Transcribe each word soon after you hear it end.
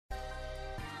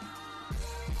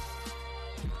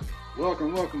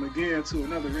Welcome again to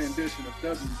another rendition of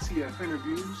WTF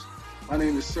Interviews. My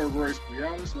name is Sir Royce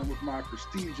Brialis, and I'm with my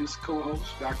prestigious co-host,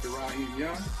 Dr. Raheem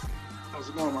Young. How's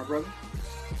it going, my brother?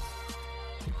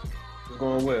 It's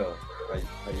going well.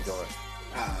 How you doing?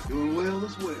 Doing well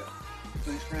as well.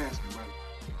 Thanks for asking, brother.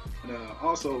 And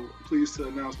also, pleased to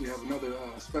announce we have another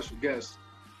special guest,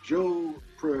 Joe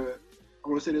I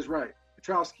want to say this right,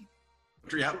 Petrowski.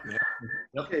 Yep.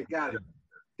 Okay, got it.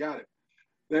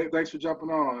 Thanks for jumping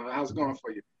on. How's it going for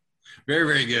you? Very,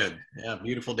 very good. Yeah,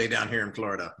 beautiful day down here in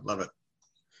Florida. Love it.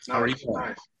 How are you doing?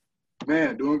 Nice.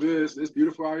 Man, doing good. It's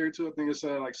beautiful out here, too. I think it's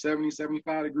like 70,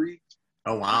 75 degrees.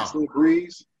 Oh, wow. It's a little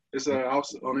breeze. It's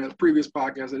on the previous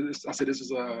podcast, I said this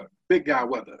is big guy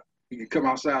weather. You can come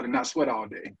outside and not sweat all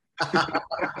day. A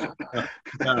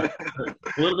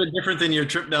little bit different than your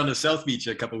trip down to South Beach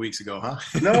a couple weeks ago, huh?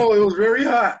 No, it was very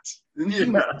hot.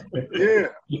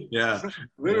 Yeah.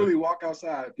 Literally walk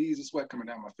outside, beads of sweat coming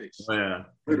down my face. Oh, yeah.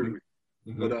 Literally.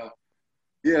 Mm-hmm. But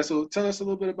so tell us a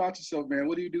little bit about yourself, man.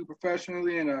 What do you do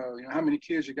professionally, and how many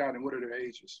kids you got, and what are their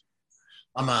ages?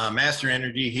 I'm a master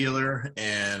energy healer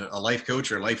and a life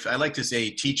coach, I like to say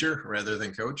teacher rather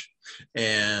than coach.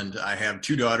 And I have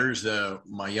two daughters.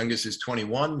 My youngest is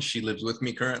 21. She lives with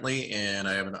me currently. And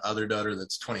I have another daughter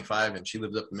that's 25, and she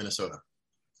lives up in Minnesota.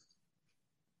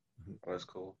 Oh, that's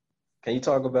cool. Can you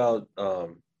talk about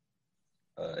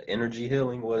energy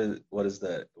healing? What is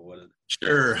that?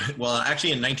 Sure. Well,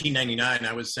 actually, in 1999,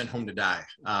 I was sent home to die.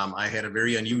 I had a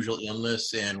very unusual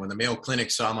illness, and when the Mayo Clinic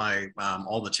saw my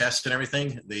all the tests and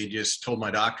everything, they just told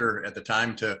my doctor at the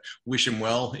time to wish him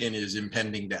well in his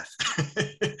impending death.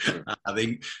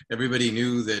 Everybody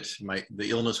knew that the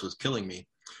illness was killing me.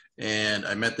 And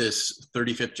I met this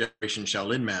 35th generation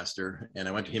Shaolin master, and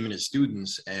I went to him and his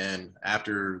students. And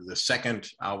after the second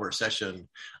hour session,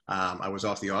 I was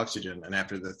off the oxygen. And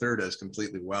after the third, I was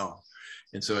completely well.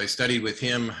 And so I studied with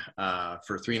him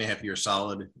for 3.5 years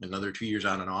solid, another 2 years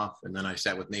on and off. And then I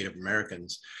sat with Native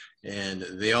Americans, and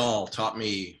they all taught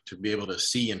me to be able to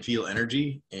see and feel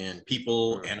energy in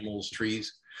people, animals,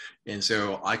 trees. And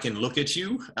so I can look at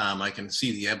you, I can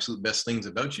see the absolute best things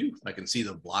about you. I can see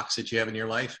the blocks that you have in your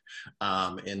life.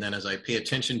 And then as I pay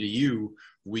attention to you,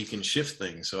 we can shift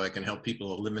things. So I can help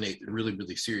people eliminate really,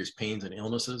 really serious pains and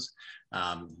illnesses,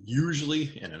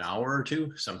 usually in an hour or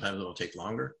two. Sometimes it'll take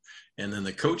longer. And then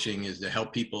the coaching is to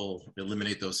help people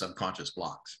eliminate those subconscious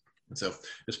blocks. And so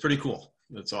it's pretty cool.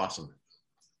 It's awesome.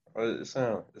 It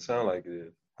sound like it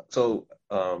is. So,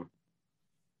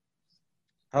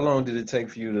 how long did it take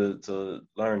for you to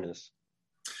learn this?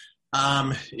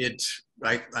 I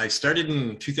started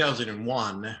in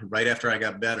 2001, right after I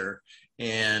got better.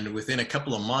 And within a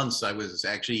couple of months, I was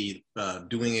actually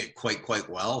doing it quite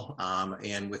well.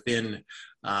 And within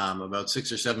about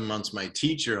 6 or 7 months, my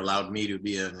teacher allowed me to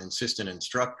be an assistant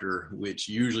instructor, which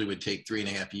usually would take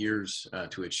 3.5 years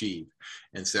to achieve.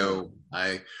 And so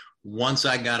once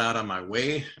I got out of my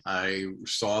way, I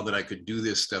saw that I could do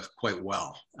this stuff quite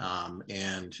well.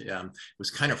 It was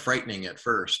kind of frightening at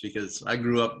first because I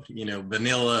grew up,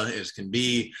 vanilla as can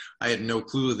be. I had no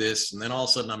clue of this. And then all of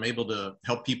a sudden I'm able to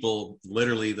help people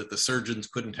literally that the surgeons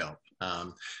couldn't help,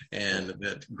 and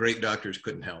that great doctors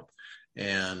couldn't help.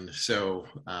 And so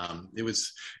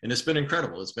it's been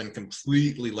incredible. It's been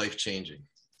completely life-changing.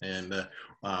 And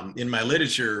in my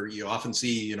literature, you often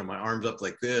see, my arms up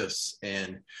like this.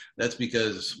 And that's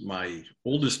because my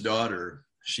oldest daughter,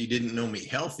 she didn't know me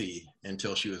healthy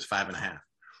until she was 5.5.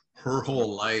 Her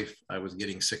whole life, I was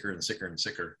getting sicker and sicker and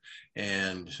sicker.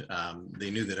 And they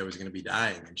knew that I was going to be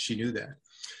dying, and she knew that.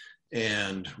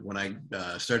 And when I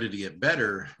started to get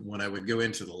better, when I would go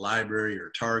into the library or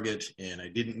Target and I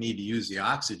didn't need to use the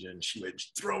oxygen, she would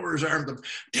throw her arms up,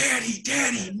 Daddy,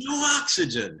 no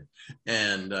oxygen.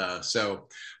 And so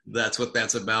that's what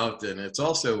that's about. And it's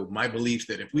also my belief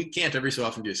that if we can't every so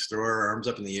often just throw our arms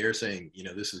up in the air saying,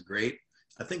 this is great,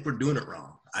 I think we're doing it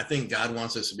wrong. I think God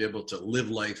wants us to be able to live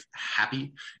life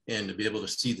happy and to be able to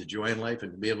see the joy in life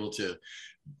and to be able to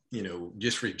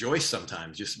just rejoice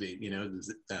sometimes, just to be,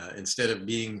 instead of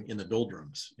being in the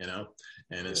doldrums,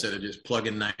 and instead of just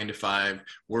plugging 9 to 5,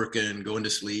 working, going to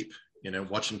sleep,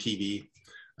 watching TV.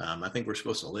 I think we're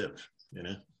supposed to live,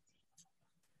 Yeah.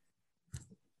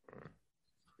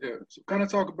 So kind of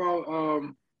talk about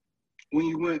when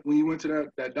you went to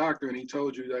that doctor and he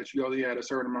told you that you only had a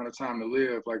certain amount of time to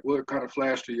live. Like, what kind of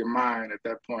flashed through your mind at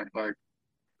that point? Like,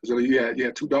 because you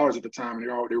had 2 daughters at the time, and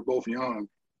they were both young.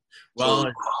 Well,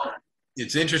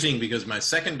 it's interesting because my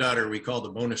second daughter we called the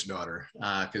bonus daughter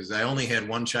because I only had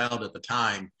one child at the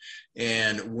time.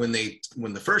 And when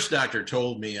the first doctor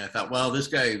told me, I thought, well, this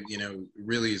guy,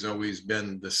 really has always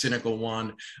been the cynical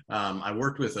one. I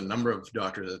worked with a number of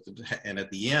doctors, and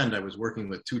at the end, I was working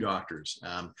with two doctors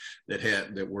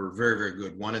that were very, very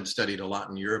good. One had studied a lot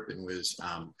in Europe and was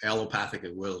allopathic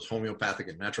as well as homeopathic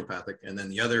and naturopathic, and then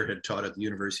the other had taught at the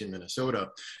University of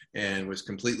Minnesota and was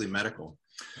completely medical.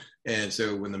 And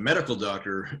so when the medical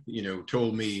doctor,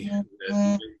 told me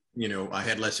that, I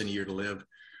had less than a year to live,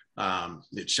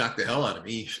 it shocked the hell out of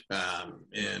me.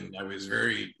 And I was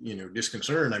very,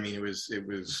 disconcerted. I mean, it was,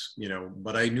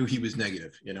 but I knew he was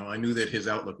negative. I knew that his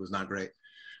outlook was not great.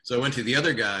 So I went to the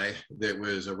other guy that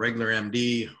was a regular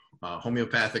MD,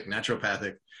 homeopathic,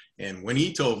 naturopathic. And when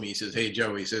he told me, he says, hey,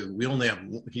 Joe, he says,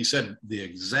 he said the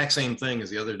exact same thing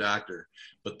as the other doctor,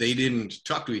 but they didn't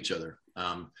talk to each other.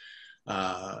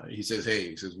 He says,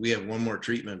 we have one more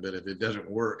treatment, but if it doesn't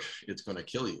work, it's going to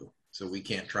kill you. So we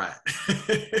can't try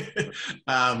it.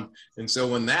 And so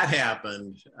when that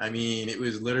happened, I mean, it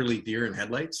was literally deer in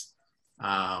headlights.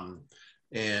 And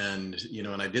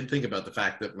I did think about the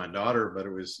fact that my daughter, but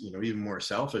it was, even more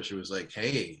selfish. It was like,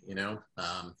 hey, I'm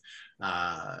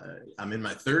in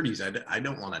my 30s. I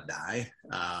don't want to die.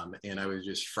 And I was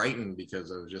just frightened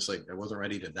because I was just like, I wasn't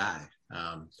ready to die.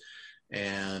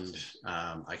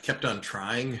 I kept on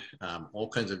trying all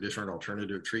kinds of different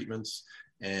alternative treatments,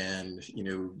 and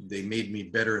they made me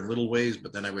better in little ways.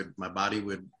 But then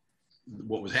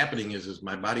what was happening is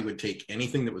my body would take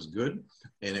anything that was good,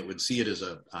 and it would see it as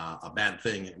a bad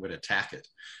thing, and it would attack it.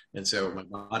 And so my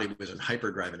body was in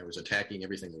hyperdrive, and it was attacking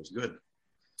everything that was good.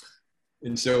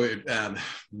 And so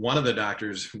one of the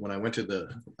doctors, when I went to the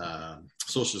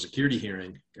Social Security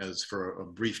hearing, as for a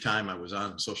brief time I was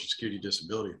on Social Security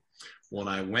disability. When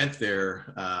I went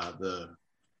there, the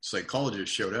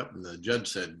psychologist showed up, and the judge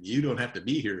said, you don't have to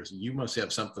be here. You must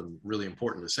have something really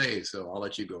important to say, so I'll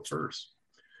let you go first.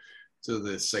 So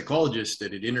the psychologist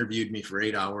that had interviewed me for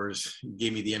 8 hours,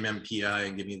 gave me the MMPI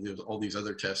and gave me all these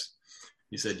other tests.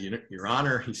 He said, Your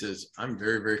Honor, he says, I'm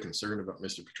very, very concerned about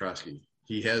Mr. Petrosky.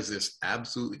 He has this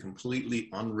absolutely, completely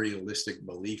unrealistic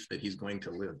belief that he's going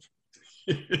to live.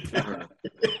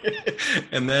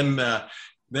 And then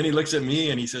he looks at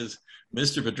me and he says,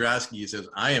 Mr. Petrosky, he says,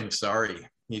 I am sorry.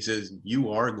 He says,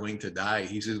 you are going to die.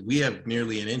 He says, we have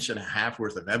nearly 1.5 inches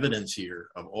worth of evidence here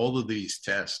of all of these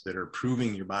tests that are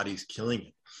proving your body's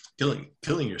killing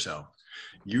yourself.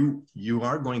 You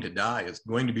are going to die. It's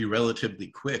going to be relatively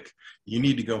quick. You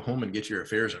need to go home and get your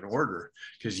affairs in order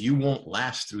because you won't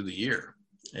last through the year.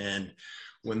 And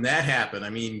when that happened, I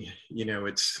mean,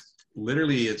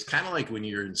 it's kind of like when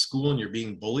you're in school and you're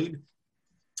being bullied.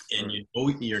 And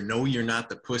you're not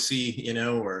the pussy,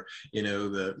 or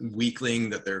the weakling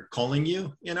that they're calling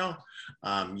you,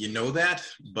 that,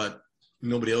 but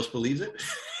nobody else believes it.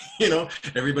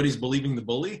 Everybody's believing the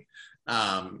bully.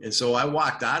 And so I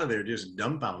walked out of there just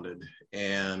dumbfounded,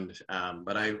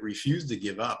 but I refused to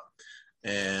give up.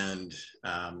 And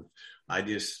I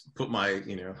just put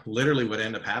literally what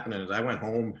ended up happening is I went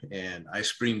home and I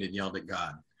screamed and yelled at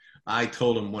God. I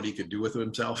told him what he could do with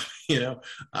himself,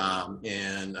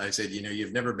 and I said,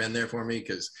 you've never been there for me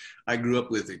because I grew up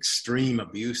with extreme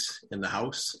abuse in the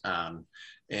house.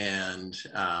 And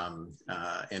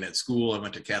at school, I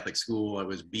went to Catholic school. I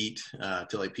was beat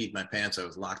till I peed my pants. I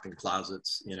was locked in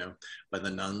closets, by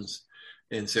the nuns.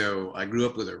 And so I grew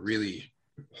up with a really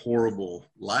horrible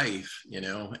life,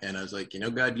 and I was like,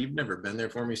 God, you've never been there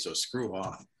for me, so screw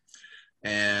off.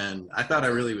 And I thought I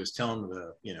really was telling him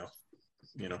to,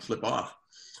 flip off.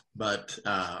 But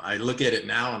I look at it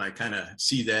now and I kind of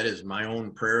see that as my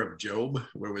own prayer of Job,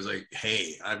 where it was like,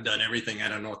 hey, I've done everything. I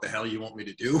don't know what the hell you want me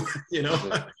to do,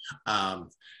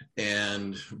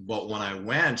 but when I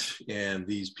went and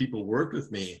these people worked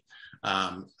with me,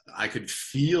 I could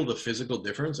feel the physical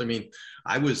difference. I mean,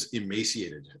 I was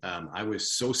emaciated. I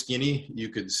was so skinny. You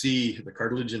could see the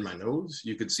cartilage in my nose.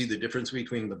 You could see the difference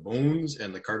between the bones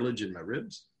and the cartilage in my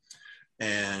ribs.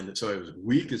 And so I was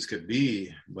weak as could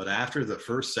be, but after the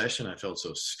first session, I felt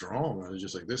so strong. I was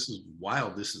just like, this is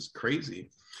wild. This is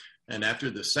crazy. And after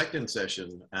the second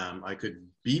session, I could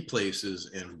be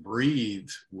places and breathe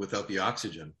without the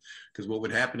oxygen. Because what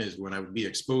would happen is when I would be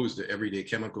exposed to everyday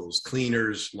chemicals,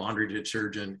 cleaners, laundry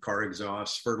detergent, car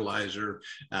exhaust, fertilizer,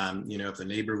 if the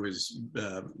neighbor was,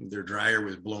 their dryer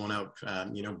was blowing out,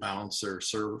 Bounce or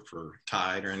Surf or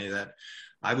Tide or any of that,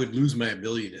 I would lose my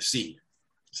ability to see.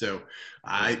 So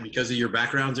because of your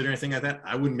backgrounds and everything like that,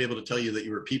 I wouldn't be able to tell you that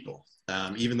you were people.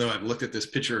 Even though I've looked at this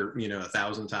picture,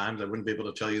 1,000 times, I wouldn't be able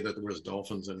to tell you that there was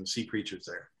dolphins and sea creatures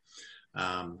there.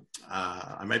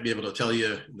 I might be able to tell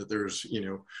you that there's,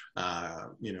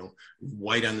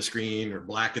 white on the screen or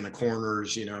black in the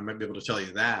corners, I might be able to tell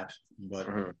you that, but,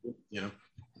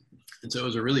 and so it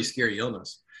was a really scary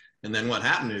illness. And then what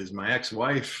happened is my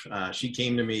ex-wife, she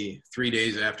came to me 3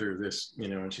 days after this,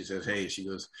 and she says, hey, she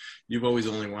goes, you've always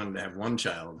only wanted to have one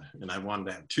child and I wanted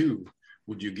to have two.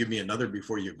 Would you give me another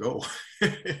before you go?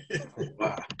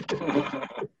 Wow.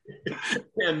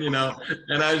 And, and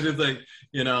I was just like,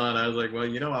 and I was like, well,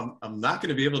 I'm not going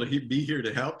to be able to be here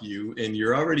to help you. And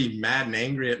you're already mad and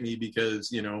angry at me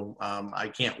because, I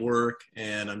can't work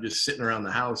and I'm just sitting around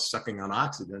the house sucking on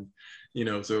oxygen,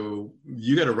 so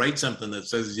you got to write something that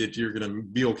says that you're going to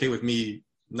be okay with me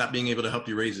not being able to help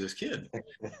you raise this kid.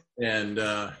 And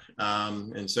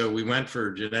so we went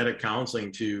for genetic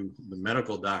counseling to the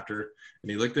medical doctor, and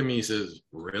he looked at me, he says,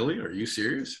 really, are you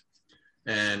serious?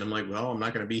 And I'm like, well, I'm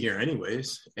not going to be here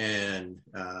anyways. And,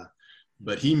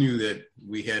 but he knew that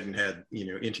we hadn't had,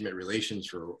 intimate relations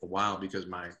for a while because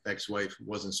my ex-wife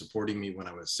wasn't supporting me when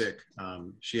I was sick.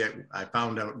 I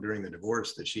found out during the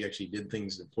divorce that she actually did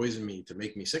things to poison me to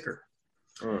make me sicker.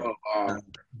 Oh, wow.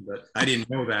 But I didn't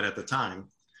know that at the time.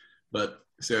 But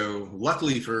so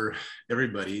luckily for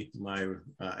everybody, my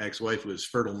ex-wife was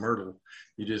fertile myrtle.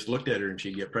 You just looked at her and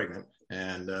she'd get pregnant.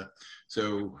 And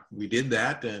so we did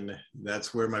that, and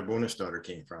that's where my bonus daughter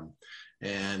came from.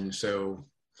 And so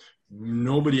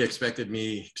nobody expected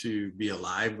me to be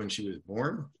alive when she was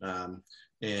born.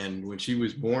 And when she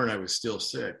was born, I was still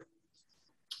sick.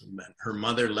 Her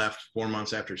mother left 4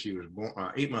 months after she was born,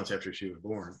 8 months after she was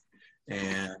born.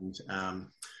 And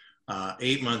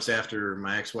 8 months after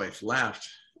my ex-wife left,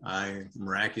 I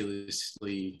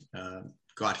miraculously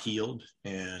got healed,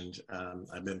 and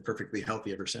I've been perfectly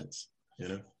healthy ever since,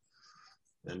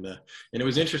 And it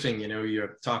was interesting, you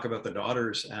talk about the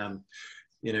daughters. I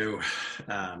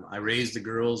raised the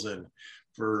girls, and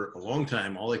for a long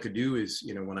time, all I could do is,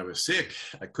 when I was sick,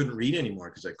 I couldn't read anymore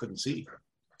because I couldn't see.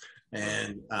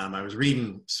 And I was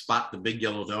reading Spot the Big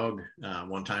Yellow Dog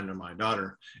one time to my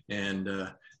daughter, and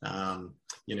I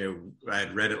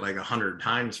had read it like 100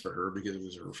 times for her because it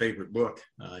was her favorite book.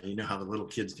 You know how the little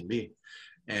kids can be.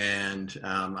 And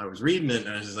I was reading it,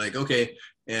 and I was just like, okay.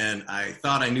 And I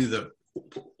thought I knew the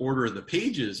order of the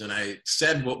pages, and I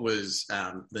said what was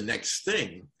the next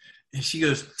thing. And she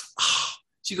goes,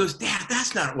 Dad,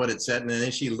 that's not what it said. And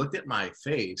then she looked at my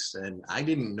face, and I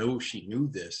didn't know she knew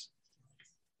this.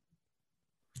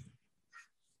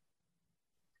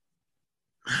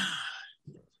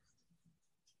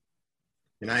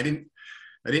 And I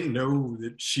didn't know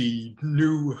that she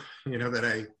knew, that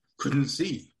I couldn't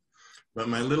see. But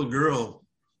my little girl,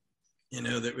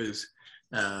 that was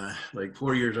like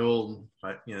 4 years old,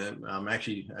 but,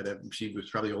 actually, she was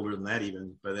probably older than that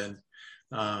even. But then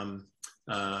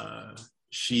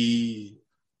she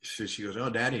goes, oh,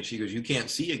 Daddy, she goes, you can't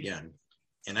see again.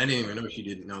 And I didn't even know she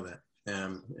didn't know that,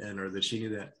 or that she knew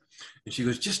that. And she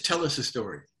goes, just tell us a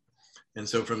story. And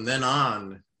so from then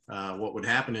on, what would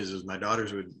happen is my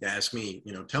daughters would ask me,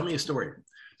 tell me a story.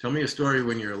 Tell me a story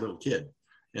when you're a little kid.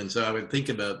 And so I would think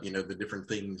about, the different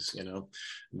things,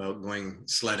 about going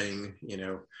sledding,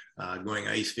 going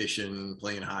ice fishing,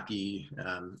 playing hockey,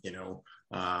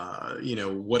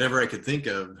 whatever I could think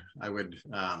of, I would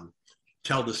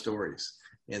tell the stories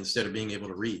instead of being able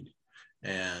to read.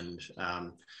 And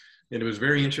it was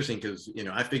very interesting because,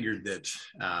 I figured that,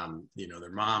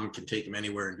 their mom can take them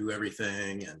anywhere and do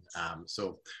everything. And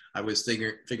so I was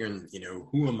figuring,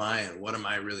 who am I and what am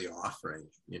I really offering?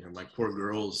 My poor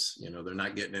girls, they're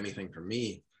not getting anything from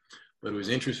me. But it was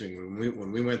interesting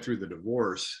when we went through the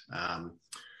divorce,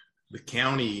 the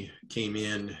county came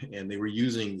in and they were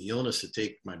using the illness to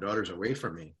take my daughters away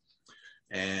from me.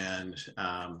 And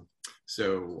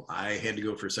so I had to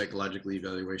go for psychological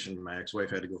evaluation. My ex-wife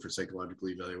had to go for psychological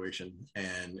evaluation.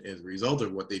 And as a result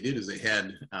of what they did is they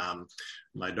had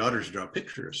my daughters draw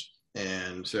pictures.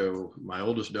 And so my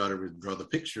oldest daughter would draw the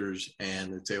pictures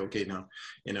and they'd say, okay, now,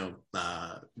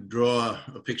 draw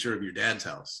a picture of your dad's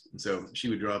house. And so she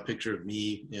would draw a picture of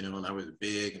me, and I was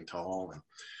big and tall and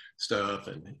stuff.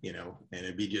 And, and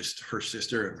it'd be just her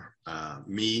sister and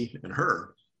me and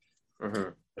her. Mm-hmm.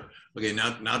 Okay,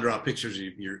 now draw pictures of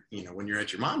your, when you're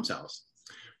at your mom's house.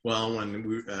 Well, when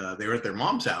they were at their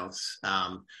mom's house,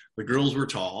 the girls were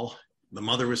tall, the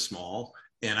mother was small,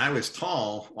 and I was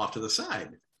tall off to the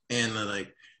side. And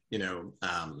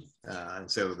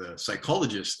so the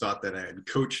psychologist thought that I had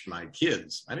coached my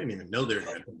kids. I didn't even know they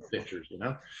were pictures,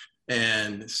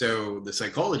 And so the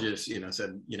psychologist,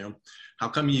 said, how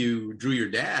come you drew your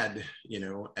dad,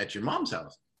 at your mom's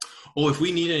house? Oh, if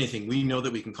we need anything, we know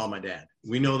that we can call my dad.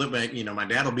 We know that my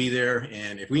dad will be there.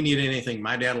 And if we need anything,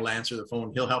 my dad will answer the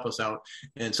phone. He'll help us out.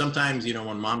 And sometimes,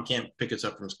 when mom can't pick us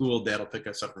up from school, dad will pick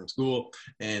us up from school.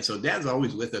 And so dad's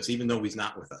always with us, even though he's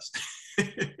not with us.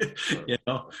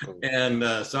 And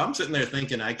so I'm sitting there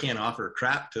thinking I can't offer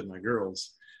crap to my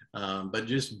girls, but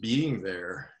just being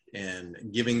there and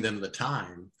giving them the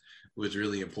time was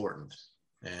really important.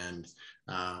 And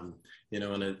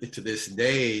and to this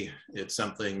day, it's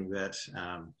something that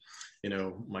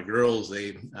my girls,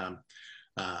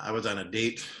 I was on a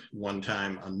date one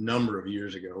time a number of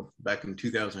years ago, back in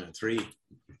 2003,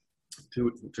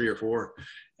 3 or 4,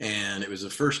 and it was the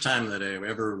first time that I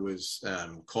ever was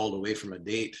called away from a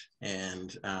date,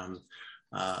 and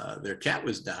their cat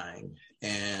was dying.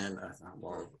 And I thought,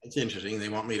 well, it's interesting. They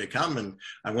want me to come. And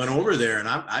I went over there, and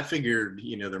I figured,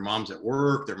 their mom's at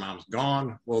work, their mom's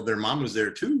gone. Well, their mom was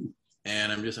there too.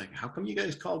 And I'm just like, how come you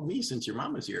guys called me since your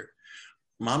mom is here?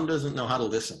 Mom doesn't know how to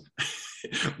listen.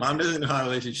 Mom doesn't know how to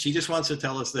listen. She just wants to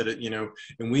tell us that,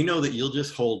 and we know that you'll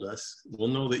just hold us. We'll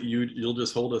know that you'll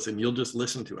just hold us, and you'll just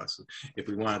listen to us. If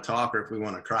we want to talk or if we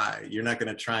want to cry, you're not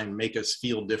going to try and make us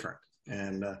feel different.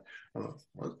 And well,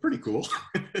 it's pretty cool.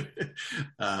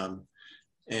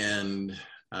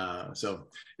 So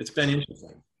it's been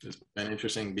interesting. It's been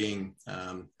interesting being,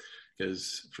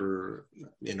 because for,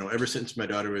 ever since my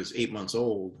daughter was 8 months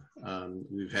old,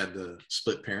 we've had the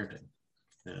split parenting,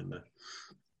 and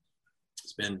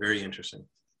it's been very interesting.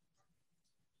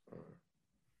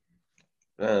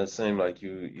 It seemed like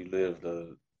you lived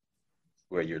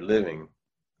where you're living,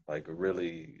 like a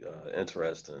really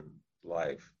interesting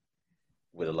life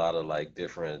with a lot of like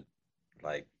different,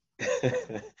 like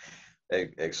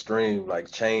extreme like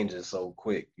changes so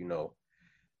quick.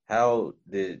 How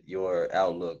did your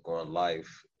outlook on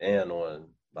life and on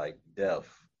like death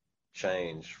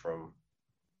change from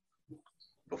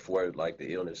before like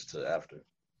the illness to after?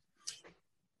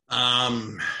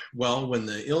 Well, when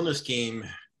the illness came,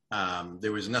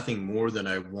 there was nothing more that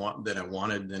I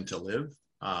wanted than to live.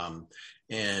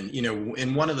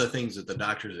 And one of the things that the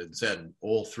doctors had said,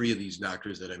 all 3 of these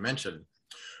doctors that I mentioned,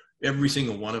 every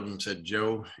single one of them said,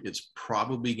 Joe, it's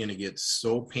probably going to get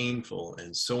so painful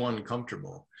and so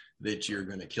uncomfortable that you're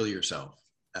going to kill yourself.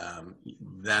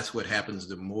 That's what happens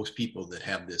to most people that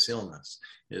have this illness,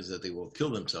 is that they will kill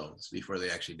themselves before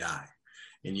they actually die.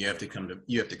 And you have to come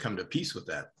to peace with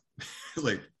that.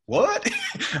 Like, what?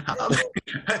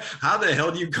 How the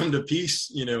hell do you come to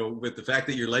peace, with the fact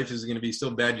that your life is going to be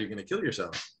so bad you're going to kill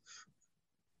yourself?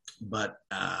 But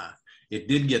it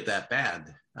did get that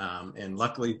bad. And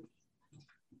luckily,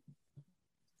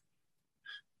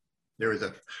 there was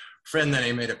a friend that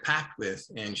I made a pact with,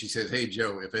 and she says, hey,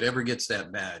 Joe, if it ever gets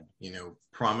that bad,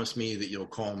 promise me that you'll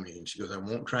call me. And she goes, I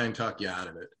won't try and talk you out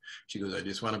of it. She goes, I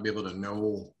just want to be able to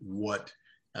know what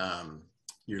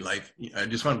your life, I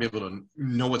just want to be able to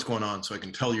know what's going on so I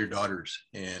can tell your daughters.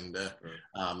 And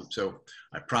so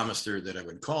I promised her that I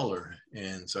would call her.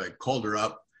 And so I called her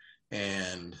up,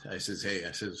 and I says, hey,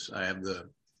 I have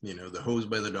the hose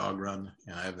by the dog run,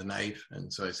 and I have the knife.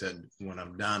 And so I said, when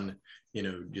I'm done,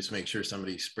 just make sure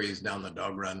somebody sprays down the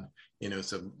dog run,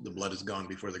 so the blood is gone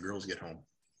before the girls get home.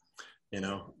 And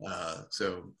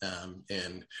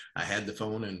I had the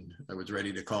phone, and I was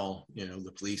ready to call,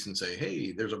 the police and say,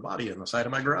 hey, there's a body on the side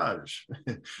of my garage.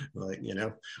 Like,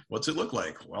 what's it look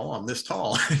like? Well, I'm this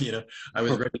tall. I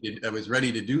was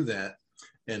ready to do that.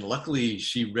 And luckily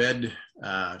she read,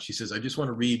 she says, I just want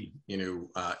to read,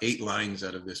 8 lines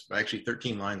out of this, actually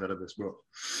 13 lines out of this book.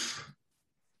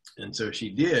 And so she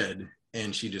did,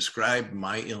 and she described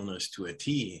my illness to a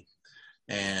T.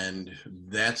 And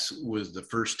that was the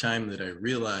first time that I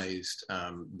realized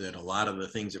that a lot of the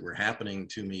things that were happening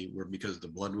to me were because the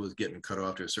blood was getting cut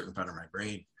off to a certain part of my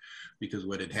brain. Because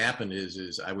what had happened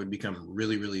is I would become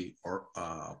really, really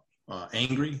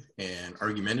angry and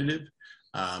argumentative.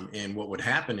 And what would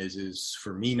happen is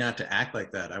for me not to act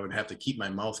like that, I would have to keep my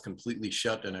mouth completely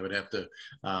shut, and I would have to,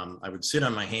 I would sit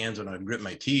on my hands and I'd grit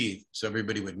my teeth so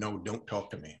everybody would know, don't talk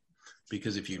to me.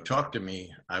 Because if you talk to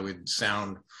me, I would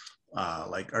sound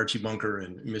like Archie Bunker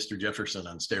and Mr. Jefferson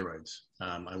on steroids.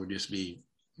 I would just be,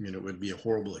 it would be a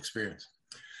horrible experience.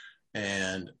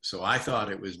 And so I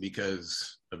thought it was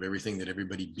because of everything that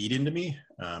everybody beat into me,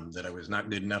 that I was not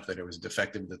good enough, that I was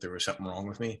defective, that there was something wrong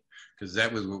with me, because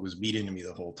that was what was beat into me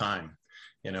the whole time,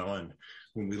 and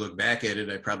when we look back at it,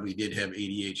 I probably did have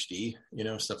ADHD,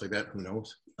 stuff like that, who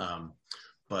knows?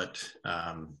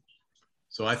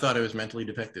 So I thought I was mentally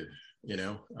defective,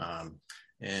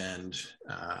 and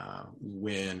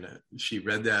when she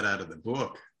read that out of the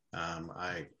book,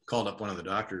 I called up one of the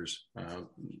doctors, and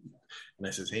I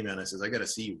says, hey man, I says, I got to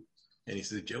see you. And he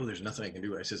said, Joe, there's nothing I can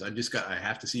do. I says, I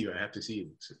have to see you. I have to see you.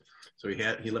 So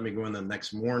he let me go in the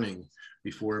next morning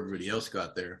before everybody else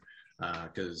got there.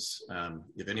 Because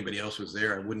if anybody else was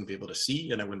there, I wouldn't be able to see,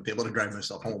 and I wouldn't be able to drive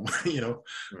myself home,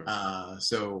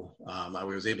 So I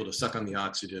was able to suck on the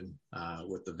oxygen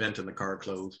with the vent in the car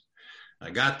closed. I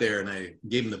got there and I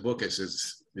gave him the book. I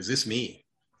says, is this me?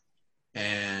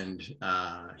 And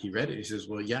he read it. He says,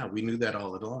 well, yeah, we knew that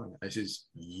all along. I says,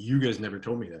 you guys never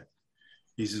told me that.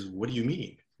 He says, what do you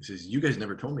mean? He says, you guys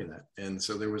never told me that. And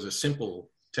so there was a simple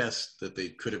test that they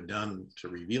could have done to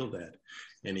reveal that.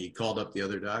 And he called up the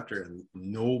other doctor, and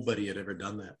nobody had ever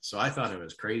done that. So I thought it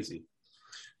was crazy.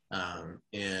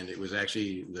 And it was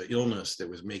actually the illness that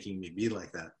was making me be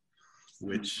like that,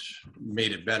 which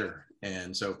made it better.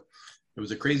 And so it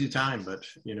was a crazy time. But,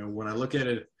 when I look at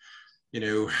it,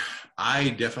 I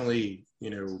definitely,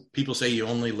 people say you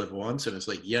only live once, and it's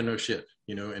like, yeah, no shit,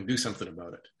 and do something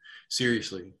about it.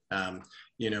 Seriously.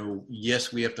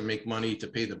 Yes, we have to make money to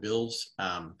pay the bills.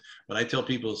 But I tell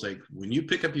people, it's like, when you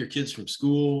pick up your kids from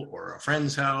school or a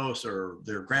friend's house or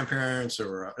their grandparents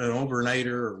or an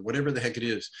overnighter or whatever the heck it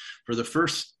is, for the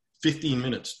first 15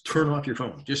 minutes, turn off your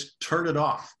phone. Just turn it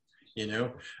off,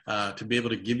 to be able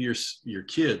to give your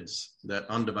kids that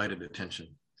undivided attention.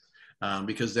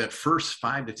 Because that first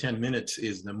 5 to 10 minutes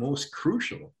is the most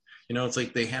crucial. It's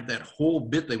like they have that whole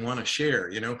bit they want to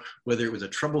share, whether it was a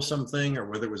troublesome thing or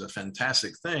whether it was a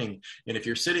fantastic thing. And if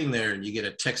you're sitting there and you get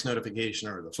a text notification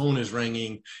or the phone is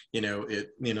ringing,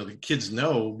 the kids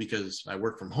know, because I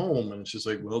work from home, and it's just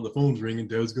like, well, the phone's ringing,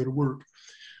 Dad's got to work.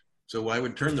 So I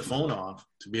would turn the phone off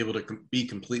to be able to be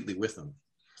completely with them.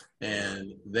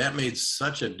 And that made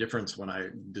such a difference when I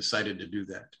decided to do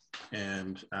that.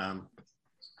 And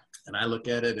I look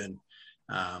at it and,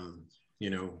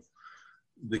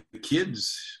 the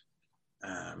kids,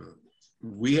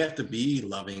 we have to be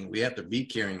loving, we have to be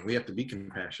caring, we have to be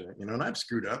compassionate, and I've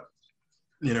screwed up.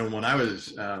 When I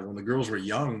was, when the girls were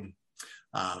young,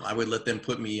 I would let them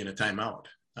put me in a timeout.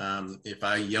 If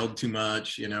I yelled too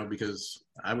much, because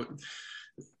I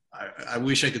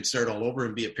wish I could start all over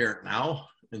and be a parent now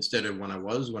instead of when I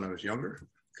was younger,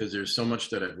 because there's so much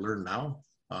that I've learned now.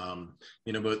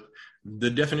 But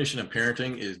the definition of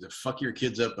parenting is to fuck your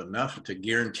kids up enough to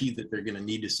guarantee that they're going to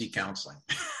need to see counseling.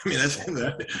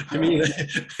 I mean,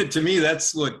 to me,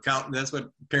 that's what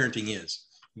parenting is.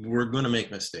 We're going to make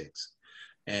mistakes.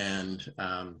 And,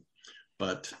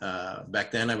 but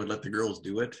back then I would let the girls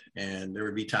do it. And there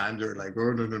would be times where like,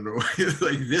 oh, no.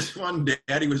 Like this one,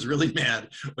 Daddy was really mad,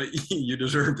 but you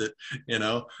deserved it,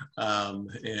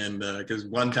 because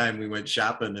one time we went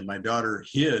shopping and my daughter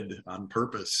hid on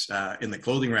purpose in the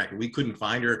clothing rack, and we couldn't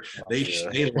find her.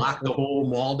 They locked the whole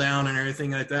mall down and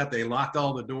everything like that. They locked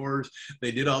all the doors.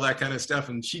 They did all that kind of stuff.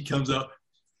 And she comes up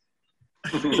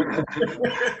and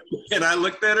I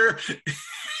looked at her.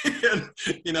 And,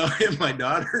 and my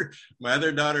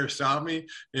other daughter saw me,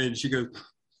 and she goes,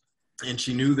 and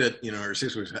she knew that, her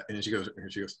sister was, and she goes,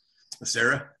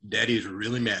 Sarah, Daddy's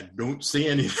really mad. Don't say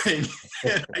anything.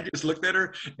 And I just looked at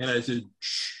her and I said,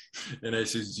 shh. And I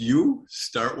says, you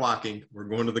start walking. We're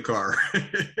going to the car.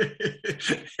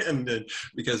 And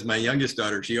because my youngest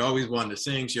daughter, she always wanted to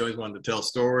sing. She always wanted to tell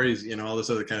stories, all this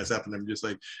other kind of stuff. And I'm just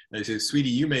like, I said, sweetie,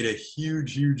 you made a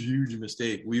huge, huge, huge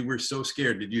mistake. We were so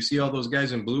scared. Did you see all those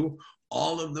guys in blue?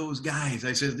 All of those guys.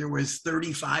 I said, there was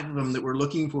 35 of them that were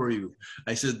looking for you.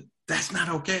 I said, that's not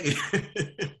okay.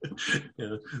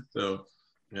 So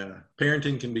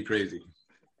parenting can be crazy.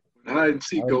 Hide and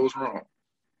seek goes wrong.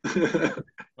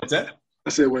 What's that? I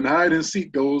said, when hide and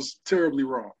seek goes terribly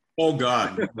wrong. Oh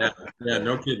God. Yeah,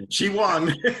 no kidding. She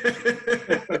won.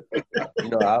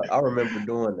 I remember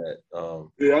doing that.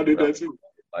 Yeah, I did that too.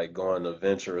 Like going to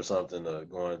Venture or something,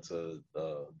 going to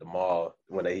the mall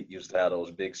when they used to have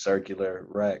those big circular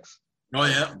racks. Oh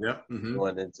yeah, yeah. Mm-hmm.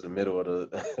 Going into the middle of the,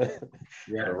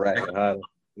 the rack and hiding.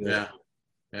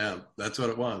 Yeah, that's what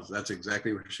it was. That's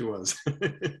exactly where she was.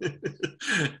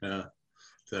 Yeah.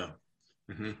 So.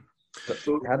 Mm-hmm.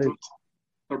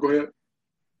 Go ahead.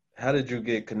 How did you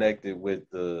get connected with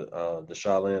the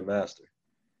Shaolin Master?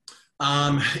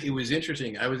 It was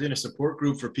interesting. I was in a support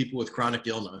group for people with chronic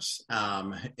illness,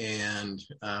 and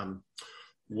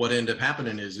what ended up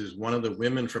happening is one of the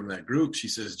women from that group, she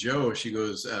says, Joe, she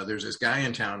goes, there's this guy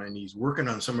in town and he's working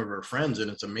on some of her friends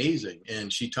and it's amazing.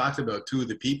 And she talked about two of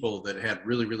the people that had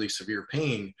really, really severe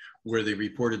pain, where they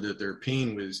reported that their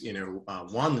pain was,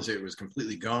 one, it was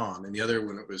completely gone, and the other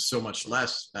one, it was so much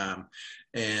less.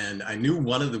 And I knew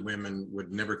one of the women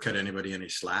would never cut anybody any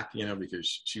slack,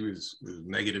 because she was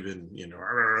negative and,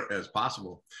 as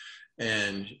possible.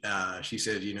 And she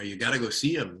said, you know, you got to go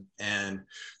see him. And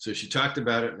so she talked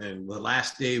about it. And the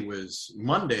last day was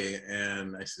Monday.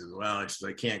 And I said, well,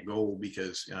 I can't go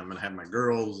because I'm going to have my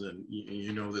girls. And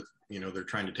you know that, you know, they're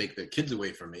trying to take the kids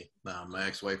away from me. My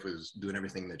ex-wife was doing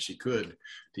everything that she could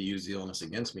to use the illness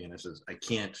against me. And I says, I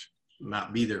can't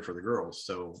not be there for the girls.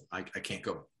 So I can't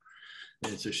go.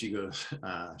 And so she goes,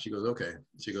 okay.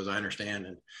 She goes, I understand.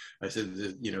 And I said,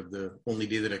 you know, the only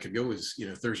day that I could go was, you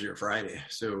know, Thursday or Friday.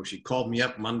 So she called me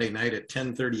up Monday night at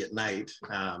 10:30 at night.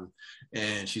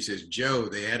 And she says, Joe,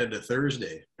 they added a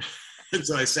Thursday. And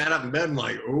so I sat up in bed and I'm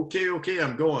like, okay,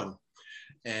 I'm going.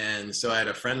 And so I had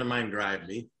a friend of mine drive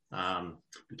me.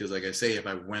 Because like I say, if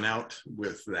I went out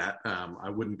with that,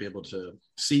 I wouldn't be able to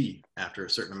see after a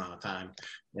certain amount of time.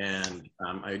 And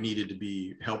I needed to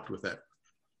be helped with that.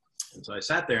 And so I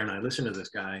sat there and I listened to this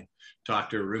guy talk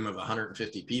to a room of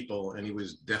 150 people. And he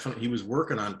was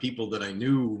working on people that I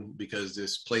knew, because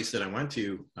this place that I went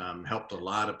to helped a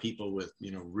lot of people with,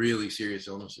 you know, really serious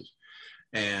illnesses.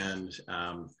 And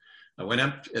I went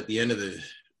up at the end of the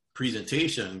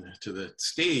presentation to the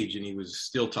stage, and he was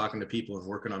still talking to people and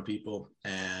working on people.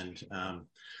 And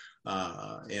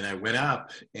I went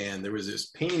up, and there was this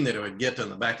pain that I would get on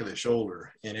the back of the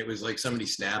shoulder, and it was like somebody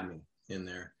stabbed me in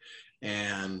there.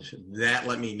 And that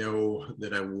let me know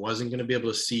that I wasn't going to be able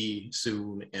to see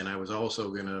soon. And I was also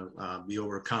going to be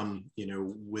overcome, you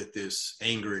know, with this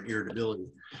anger and irritability.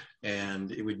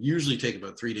 And it would usually take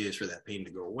about 3 days for that pain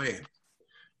to go away.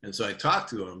 And so I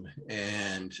talked to him,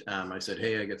 and I said,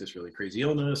 hey, I got this really crazy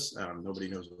illness. Nobody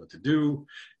knows what to do.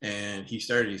 And he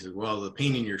said, well, the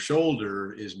pain in your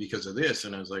shoulder is because of this.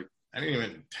 And I was like, I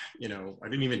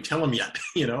didn't even tell him yet,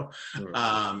 you know.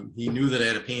 He knew that I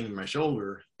had a pain in my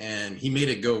shoulder, and he made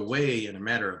it go away in a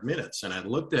matter of minutes. And I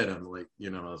looked at him like,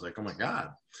 you know, I was like, oh my God.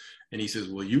 And he says,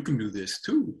 well, you can do this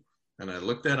too. And I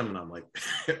looked at him and I'm like,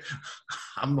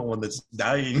 I'm the one that's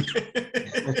dying,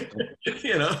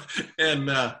 you know? And,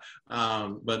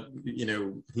 but, you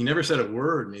know, he never said a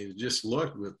word, and he just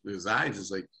looked with his eyes.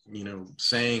 It's like, you know,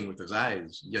 saying with his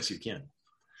eyes, yes, you can.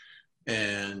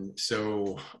 And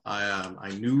so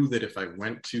I knew that if I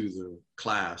went to the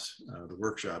class, the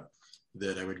workshop,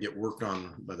 that I would get worked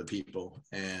on by the people.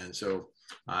 And so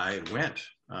I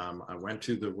went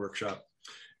to the workshop,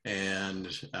 and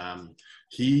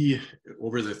he,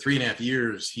 over the 3.5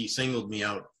 years, he singled me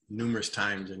out numerous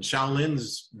times. And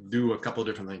Shaolins do a couple of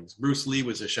different things. Bruce Lee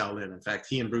was a Shaolin. In fact,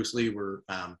 he and Bruce Lee were,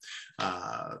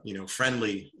 you know,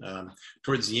 friendly.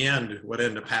 Towards the end, what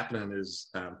ended up happening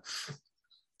is,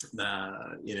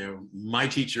 you know, my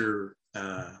teacher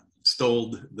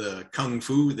stole the Kung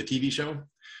Fu, the TV show.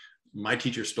 My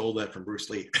teacher stole that from Bruce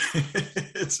Lee.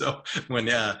 So when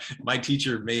my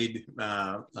teacher made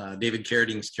David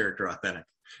Carradine's character authentic,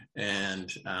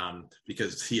 and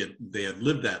because they had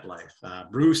lived that life.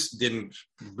 Bruce didn't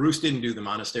do the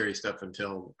monastery stuff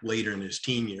until later in his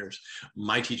teen years.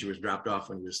 My teacher was dropped off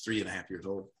when he was 3.5 years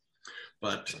old.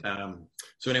 But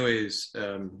so anyways,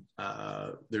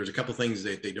 there's a couple things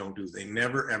that they don't do. They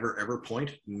never, ever, ever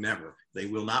point. Never. They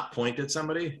will not point at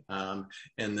somebody,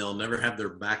 and they'll never have their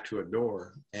back to a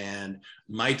door. And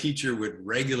my teacher would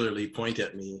regularly point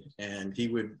at me, and he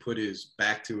would put his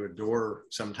back to a door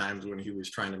sometimes when he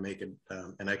was trying to make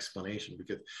an explanation,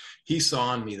 because he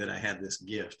saw in me that I had this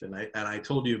gift. And I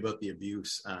told you about the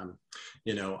abuse.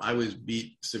 You know, I was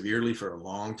beat severely for a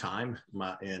long time.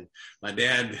 My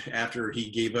dad, after he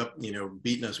gave up, you know,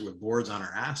 beating us with boards on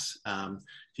our ass,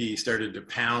 he started to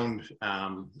pound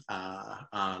on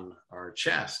our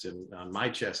chest, and on my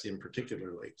chest in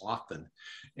particularly often.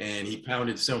 And he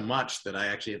pounded so much that I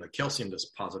actually have a calcium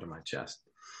deposit on my chest.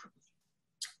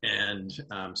 And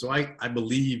so I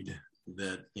believed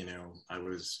that, you know, I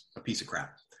was a piece of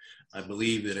crap. I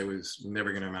believed that I was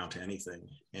never going to amount to anything.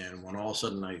 And when all of a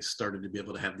sudden I started to be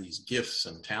able to have these gifts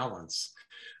and talents,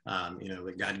 you know,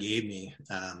 that God gave me,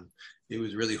 it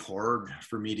was really hard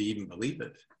for me to even believe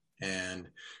it. And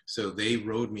so they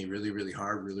rode me really, really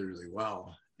hard, really, really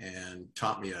well, and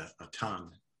taught me a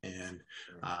ton. And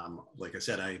like I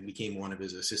said, I became one of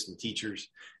his assistant teachers,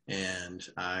 and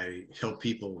I help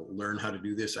people learn how to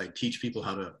do this. I teach people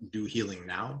how to do healing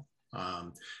now.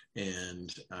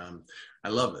 And I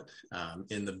love it.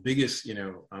 And the biggest, you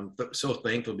know, I'm so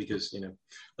thankful because, you know,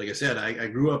 like I said, I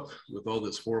grew up with all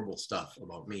this horrible stuff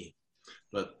about me,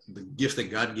 but the gift that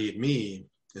God gave me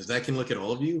is that I can look at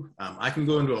all of you. I can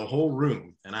go into a whole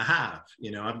room, and I have,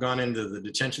 you know, I've gone into the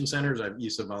detention centers. I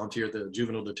used to volunteer at the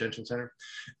juvenile detention center,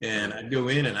 and I'd go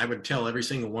in and I would tell every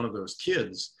single one of those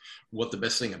kids what the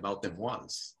best thing about them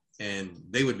was. And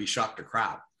they would be shocked to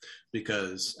crap.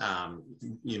 because,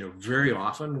 very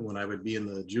often when I would be in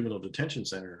the juvenile detention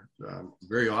center,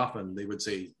 very often they would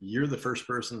say, "You're the first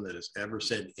person that has ever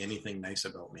said anything nice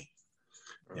about me,"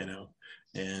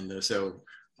 and so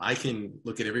I can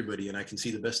look at everybody and I can see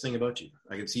the best thing about you.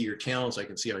 I can see your talents. I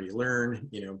can see how you learn,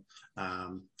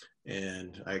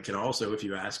 and I can also, if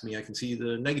you ask me, I can see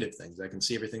the negative things. I can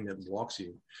see everything that blocks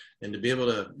you. And to be able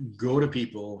to go to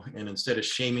people and instead of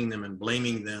shaming them and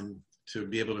blaming them, to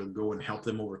be able to go and help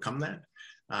them overcome that,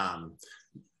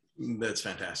 that's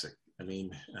fantastic. I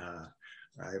mean,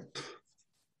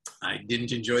 I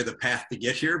didn't enjoy the path to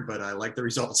get here, but I like the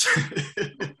results.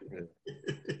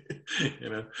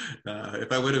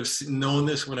 If I would have known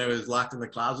this when I was locked in the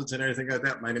closets and everything like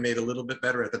that, might have made a little bit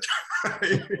better at the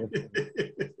time.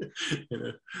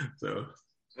 So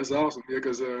that's awesome. Yeah,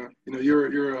 because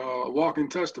you're a walking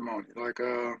testimony. Like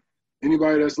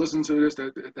anybody that's listening to this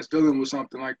that's dealing with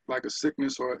something like a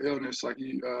sickness or an illness, like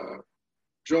you,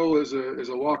 Joe is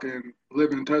a walking,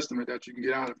 living testament that you can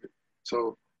get out of it.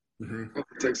 So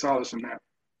take solace in that.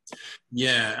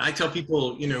 Yeah, I tell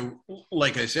people,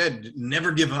 like I said,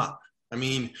 never give up. I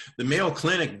mean, the Mayo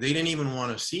Clinic, they didn't even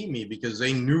want to see me because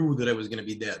they knew that I was going to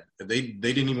be dead. They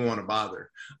didn't even want to bother.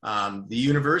 The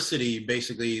university,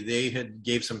 basically, they had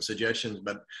gave some suggestions,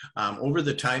 but over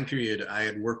the time period, I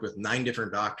had worked with 9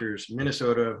 different doctors: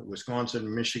 Minnesota,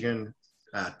 Wisconsin, Michigan,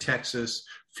 Texas,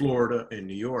 Florida, and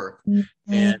New York.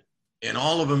 And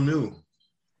all of them knew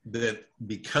that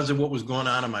because of what was going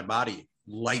on in my body,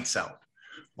 lights out.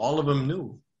 All of them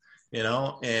knew,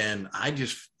 and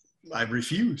I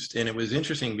refused. And it was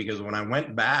interesting because when I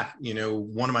went back,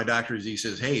 one of my doctors, he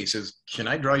says, "Can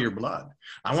I draw your blood?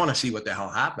 I want to see what the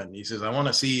hell happened." He says, "I want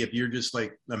to see if you're just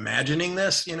like imagining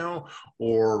this,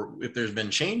 or if there's been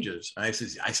changes." I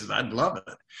says, "I'd love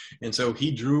it." And so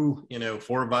he drew,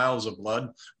 4 vials of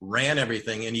blood, ran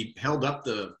everything, and he held up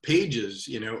the pages,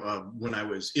 of when I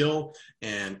was ill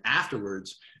and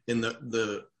afterwards. And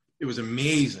it was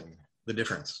amazing. The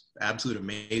difference, absolute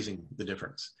amazing, the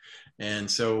difference. And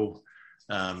so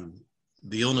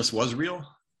the illness was real,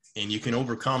 and you can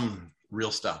overcome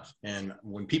real stuff. And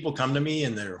when people come to me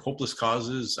and they're hopeless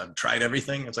causes, I've tried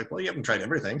everything. It's like, well, you haven't tried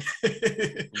everything,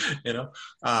 and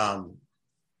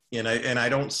I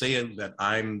don't say that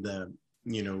I'm the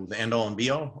end all and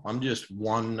be all. I'm just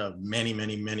one of many,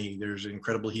 many, many. There's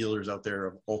incredible healers out there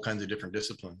of all kinds of different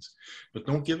disciplines, but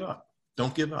don't give up.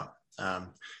 Don't give up.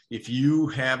 If you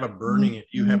have a burning,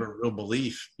 if you have a real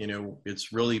belief,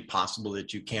 it's really possible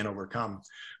that you can overcome.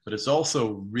 But it's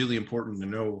also really important to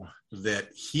know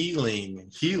that healing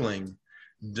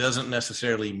doesn't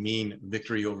necessarily mean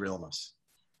victory over illness.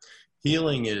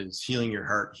 Healing is healing your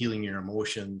heart, healing your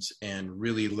emotions, and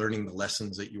really learning the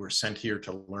lessons that you were sent here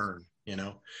to learn.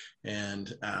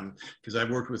 And because I've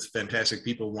worked with fantastic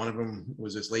people. One of them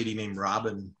was this lady named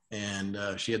Robin,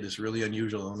 and she had this really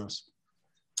unusual illness.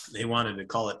 They wanted to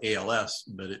call it ALS,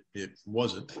 but it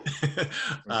wasn't.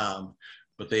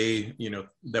 But they,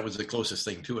 that was the closest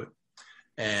thing to it.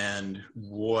 And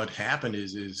what happened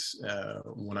is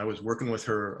when I was working with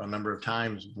her a number of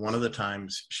times, one of the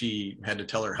times she had to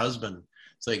tell her husband,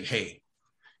 it's like, "Hey,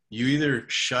 you either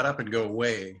shut up and go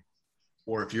away,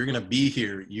 or if you're going to be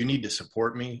here, you need to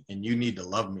support me and you need to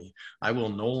love me. I will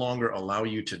no longer allow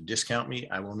you to discount me.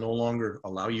 I will no longer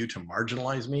allow you to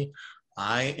marginalize me.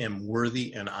 I am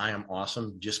worthy and I am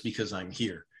awesome just because I'm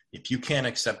here. If you can't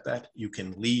accept that, you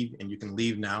can leave, and you can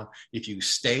leave now. If you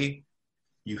stay,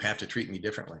 you have to treat me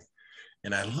differently."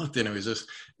 And I looked, and it was just,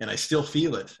 and I still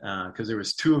feel it because there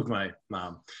was 2 of my,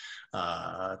 2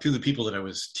 of the people that I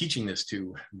was teaching this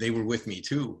to, they were with me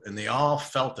too. And they all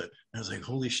felt it. And I was like,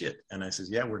 holy shit. And I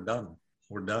says, yeah, we're done.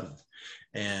 We're done.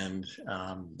 And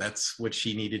that's what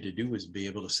she needed to do, was be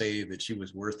able to say that she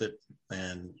was worth it.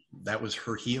 And that was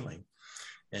her healing.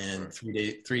 And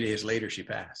 3 days later, she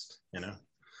passed,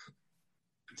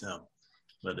 So,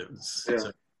 but it was, there's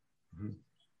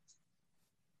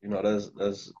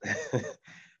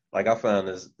like, I found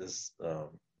this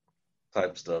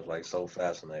type of stuff like so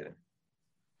fascinating,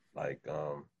 like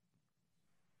the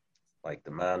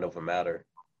mind over matter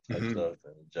type stuff,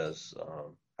 and just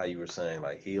how you were saying,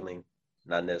 like, healing,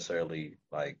 not necessarily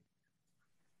like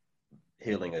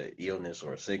healing an illness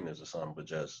or a sickness or something, but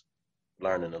just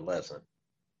learning a lesson.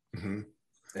 And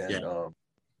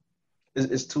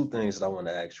it's 2 things that I want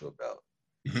to ask you about.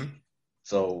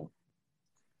 So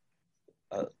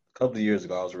a couple of years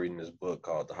ago, I was reading this book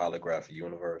called The Holographic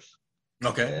Universe.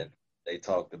 Okay. And they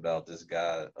talked about this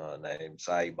guy named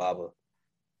Sai Baba,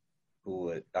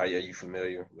 who are you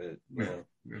familiar with?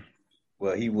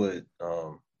 Well, he would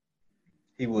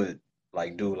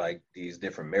like do like these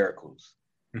different miracles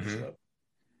and stuff.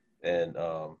 And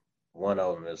one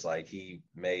of them is like he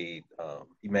made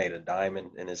a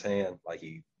diamond in his hand, like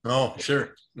he Oh,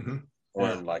 sure. Yeah.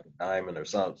 won like a diamond or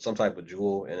some type of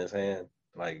jewel in his hand,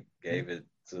 like gave it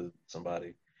to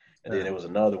somebody. And then there was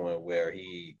another one where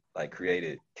he like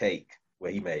created cake,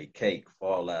 where he made cake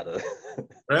fall out of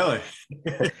Really?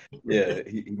 yeah,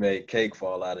 he made cake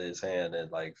fall out of his hand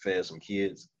and like fed some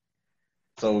kids.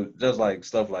 So just like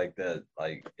stuff like that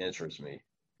like interests me.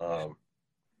 So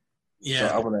Yeah.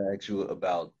 I want to ask you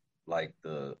about like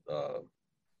the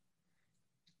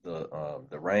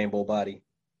rainbow body.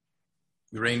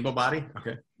 The rainbow body.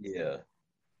 Okay. Yeah.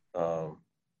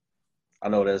 I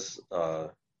know that's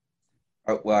well,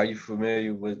 are you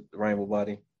familiar with the rainbow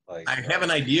body? Like I have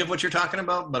an idea of what you're talking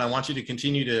about, but I want you to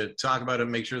continue to talk about it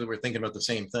and make sure that we're thinking about the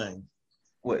same thing.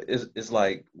 what it's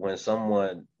like when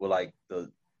someone, well, like the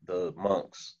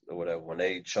monks or whatever, when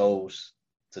they chose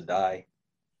to die,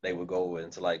 they would go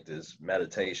into like this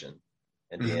meditation,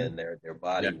 and then their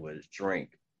body Yeah. would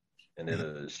shrink, and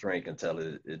it'll shrink until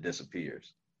it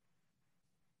disappears.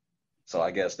 So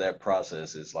I guess that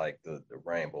process is like the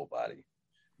rainbow body.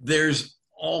 There's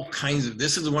all kinds of,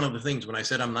 this is one of the things when I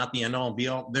said I'm not the end all be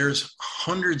all, there's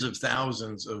hundreds of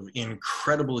thousands of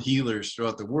incredible healers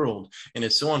throughout the world. And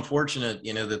it's so unfortunate,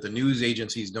 that the news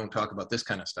agencies don't talk about this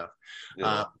kind of stuff.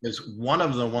 Yeah. Because one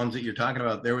of the ones that you're talking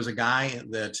about, there was a guy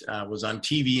that was on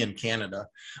TV in Canada,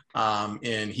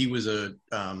 and he was a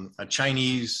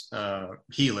Chinese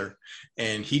healer,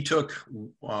 and he took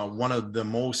one of the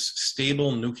most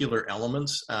stable nuclear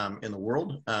elements in the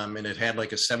world, and it had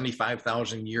like a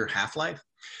 75,000 year half-life.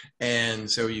 And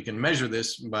so you can measure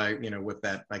this by, with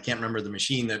that, I can't remember the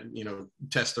machine that,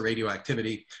 tests the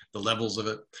radioactivity, the levels of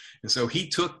it. And so he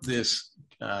took this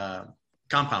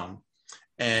compound,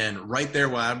 and right there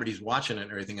while everybody's watching it and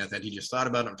everything like that, he just thought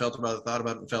about it and felt about it, thought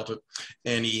about it and felt it.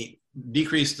 And he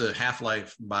decreased the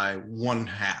half-life by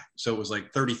 1/2. So it was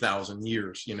like 30,000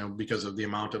 years, because of the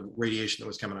amount of radiation that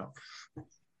was coming out.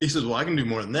 He says, well, I can do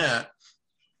more than that.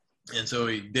 And so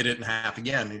he did it in half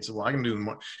again. He said, well, I can do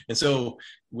more. And so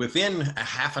within a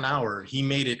half an hour, he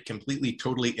made it completely,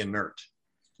 totally inert,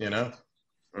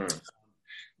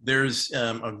 There's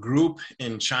a group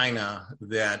in China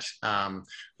that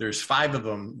there's 5 of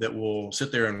them that will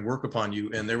sit there and work upon you.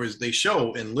 And they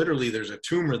show, and literally there's a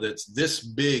tumor that's this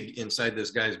big inside this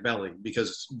guy's belly,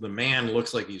 because the man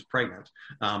looks like he's pregnant,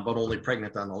 but only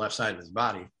pregnant on the left side of his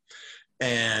body.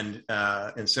 And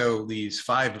so these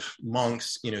 5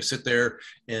 monks, sit there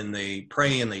and they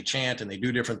pray and they chant and they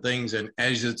do different things. And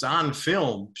as it's on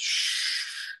film,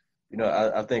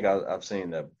 I think I've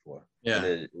seen that before. Yeah,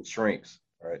 and it shrinks,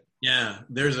 right? Yeah,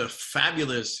 there's a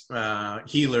fabulous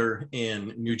healer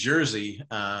in New Jersey,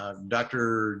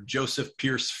 Dr. Joseph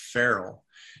Pierce Farrell.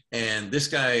 And this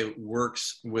guy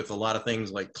works with a lot of things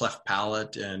like cleft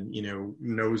palate and,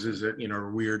 noses that,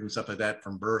 are weird and stuff like that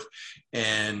from birth.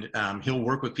 And he'll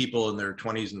work with people in their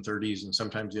 20s and 30s and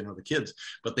sometimes, the kids.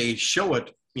 But they show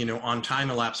it, on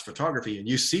time-elapse photography. And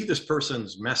you see this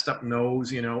person's messed up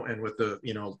nose, and with the,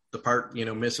 the part,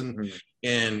 missing. Mm-hmm.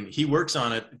 And he works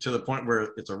on it to the point where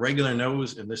it's a regular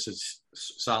nose and this is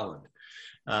solid.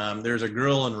 There's a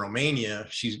girl in Romania.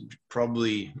 She's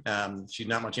probably, she's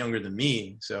not much younger than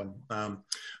me. So,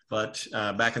 but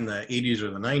back in the 80s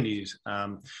or the 90s,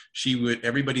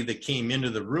 everybody that came into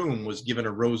the room was given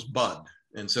a rose bud.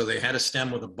 And so they had a stem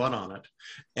with a bud on it.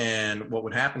 And what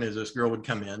would happen is this girl would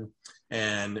come in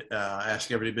and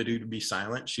ask everybody to be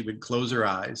silent. She would close her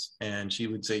eyes and she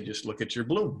would say, just look at your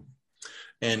bloom.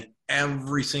 And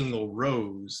every single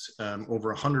rose, over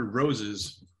 100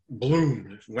 roses,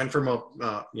 bloomed, went from a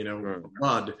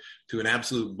bud to an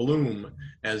absolute bloom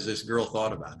as this girl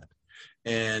thought about it.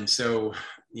 And so,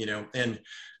 and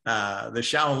the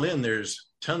Shaolin, there's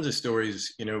tons of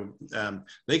stories,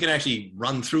 they can actually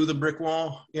run through the brick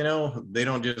wall, they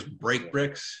don't just break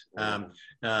bricks.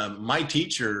 My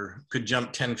teacher could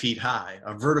jump 10 feet high,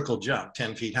 a vertical jump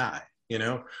 10 feet high.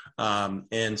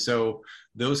 And so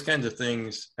those kinds of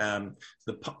things,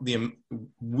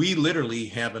 we literally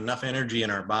have enough energy in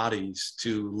our bodies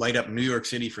to light up New York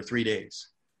City for 3 days.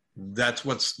 That's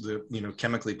what's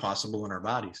chemically possible in our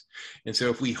bodies. And so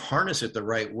if we harness it the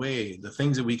right way, the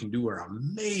things that we can do are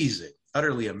amazing,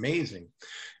 utterly amazing.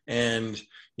 And,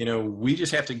 we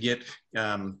just have to get,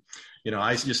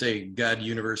 I just say God,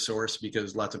 universe, source,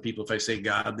 because lots of people, if I say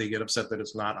God, they get upset that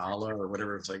it's not Allah or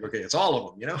whatever. It's like, okay, it's all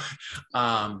of them,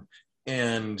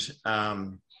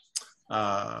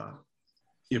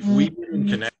 if we get in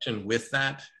connection with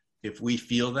that, if we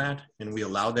feel that and we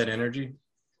allow that energy,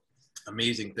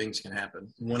 amazing things can happen.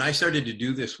 When I started to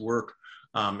do this work,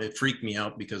 it freaked me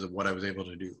out because of what I was able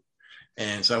to do.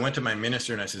 And so I went to my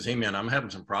minister and I says, hey man, I'm having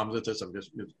some problems with this. I'm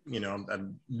just,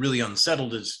 I'm really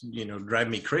unsettled. It's,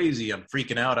 driving me crazy. I'm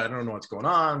freaking out. I don't know what's going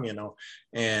on,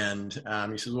 And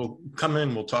he says, well, come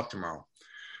in, we'll talk tomorrow.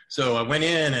 So I went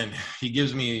in and he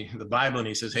gives me the Bible and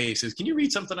he says, can you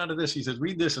read something out of this? He says,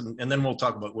 read this and then we'll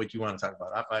talk about what you want to talk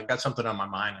about. I got something on my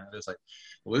mind. And I was like,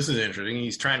 well, this is interesting.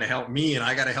 He's trying to help me and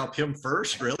I got to help him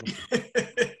first, really?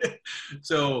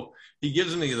 So he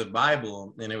gives me the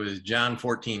Bible and it was John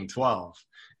 14:12.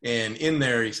 And in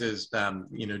there he says,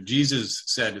 Jesus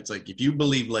said, it's like, if you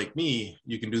believe like me,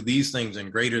 you can do these things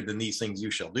and greater than these things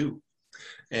you shall do.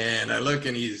 And I look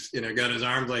and he's, got his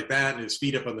arms like that and his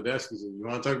feet up on the desk. He says, you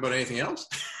want to talk about anything else?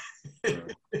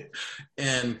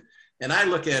 and I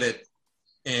look at it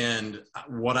and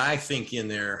what I think in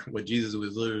there, what Jesus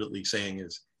was literally saying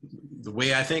is the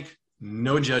way I think,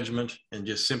 no judgment and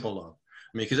just simple love.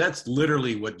 I mean, because that's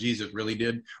literally what Jesus really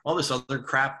did. All this other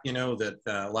crap, that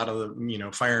a lot of the,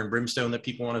 fire and brimstone that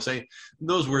people want to say,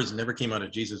 those words never came out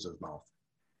of Jesus's mouth.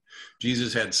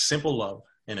 Jesus had simple love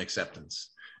and acceptance.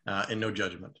 And no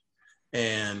judgment.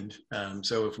 And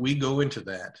so if we go into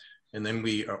that and then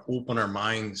we open our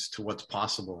minds to what's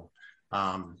possible,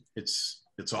 it's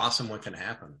awesome what can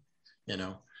happen.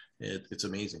 It's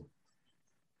amazing.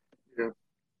 Yeah.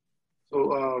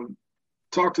 So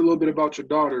talked a little bit about your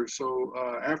daughter. So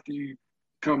after you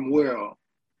come well,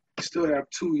 you still have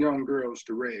 2 young girls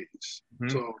to raise. Mm-hmm.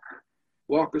 So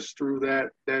walk us through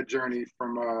that journey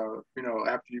from,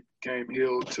 after you became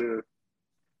healed to,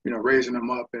 raising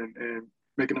them up and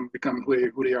making them become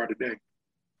who they are today.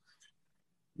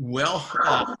 Well,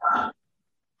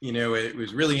 it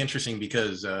was really interesting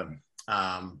because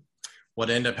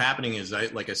what ended up happening is,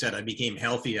 like I said, I became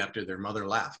healthy after their mother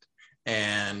left.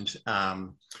 And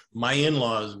my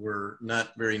in-laws were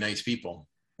not very nice people.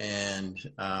 And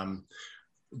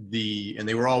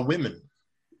they were all women.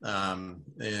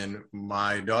 And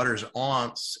my daughter's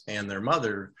aunts and their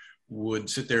mother would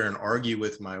sit there and argue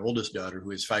with my oldest daughter,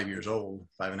 who is 5 years old,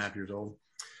 5.5 years old,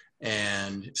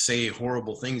 and say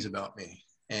horrible things about me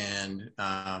and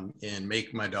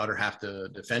make my daughter have to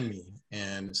defend me.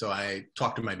 And so I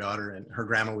talked to my daughter and her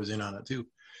grandma was in on it too.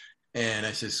 And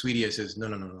I said, sweetie, I says,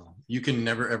 no. You can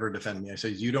never, ever defend me. I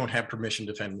says, you don't have permission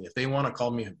to defend me. If they want to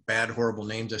call me bad, horrible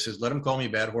names, I says, let them call me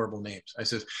bad, horrible names. I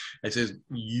says,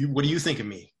 what do you think of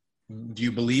me? Do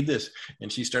you believe this? And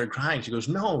she started crying. She goes,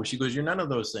 no. She goes, you're none of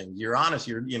those things. You're honest.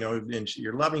 You're, and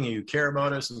you're loving and you care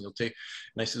about us and you'll take.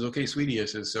 And I says, okay, sweetie. I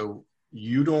says, so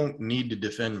you don't need to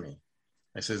defend me.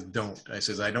 I says, don't. I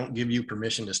says, I don't give you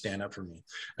permission to stand up for me.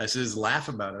 I says, laugh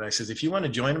about it. I says, if you want to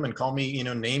join them and call me,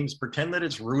 names, pretend that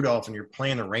it's Rudolph and you're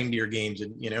playing the reindeer games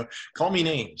and, call me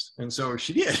names. And so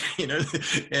she did,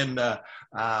 and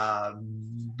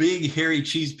Big Hairy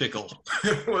Cheese Pickle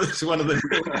was one of the,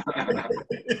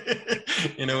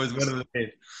 was one of the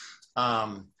names.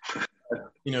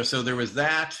 So there was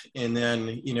that. And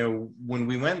then, when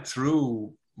we went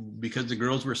through, because the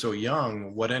girls were so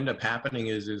young, what ended up happening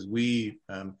is we,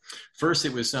 first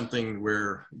it was something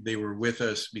where they were with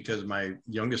us because my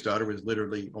youngest daughter was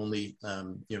literally only,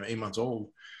 8 months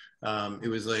old. It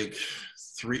was like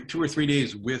 2 or 3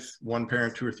 days with one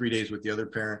parent, 2 or 3 days with the other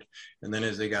parent. And then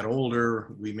as they got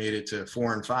older, we made it to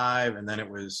 4 and 5, and then it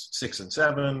was 6 and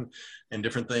 7 and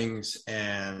different things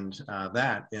and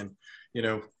that. And,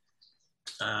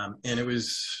 and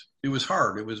it was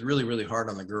hard. It was really, really hard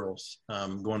on the girls,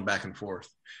 going back and forth.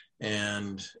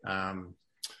 And, and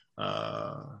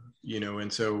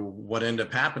so what ended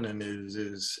up happening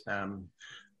is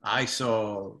I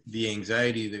saw the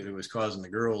anxiety that it was causing the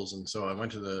girls. And so I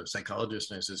went to the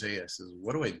psychologist and I says, hey,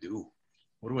 what do I do?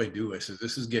 What do I do? I says,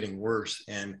 this is getting worse.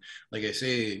 And like I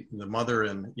say, the mother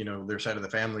and, their side of the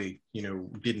family,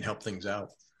 didn't help things out.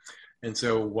 And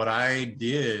so what I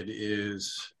did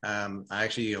is I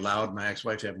actually allowed my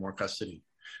ex-wife to have more custody.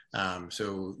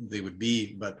 So they would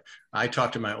be, but I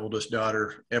talked to my oldest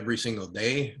daughter every single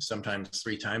day, sometimes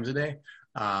 3 times a day.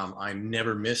 I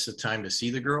never missed a time to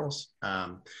see the girls.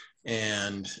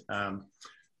 And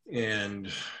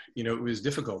it was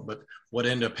difficult, but what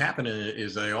ended up happening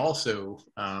is I also,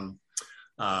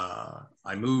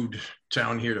 I moved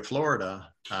down here to Florida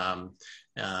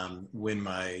when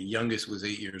my youngest was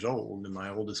 8 years old and my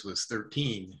oldest was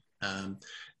 13.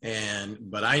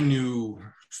 But I knew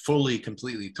fully,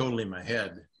 completely, totally in my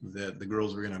head that the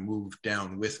girls were going to move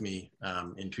down with me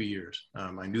in 2 years.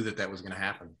 I knew that was going to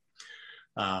happen.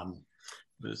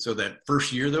 So that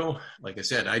first year, though, like I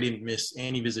said, I didn't miss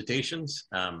any visitations,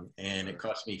 and it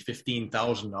cost me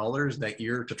 $15,000 that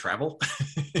year to travel.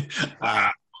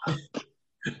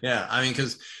 Yeah, I mean,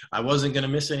 because I wasn't going to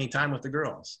miss any time with the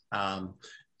girls.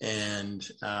 And,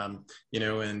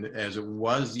 and as it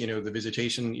was, the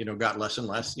visitation, got less and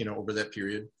less, over that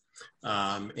period.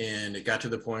 And it got to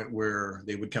the point where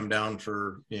they would come down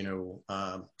for,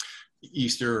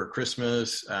 Easter or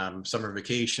Christmas, summer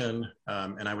vacation,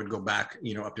 and I would go back,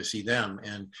 up to see them.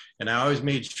 And I always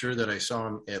made sure that I saw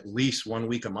them at least 1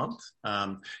 week a month.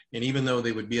 And even though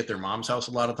they would be at their mom's house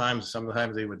a lot of times,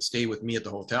 sometimes they would stay with me at the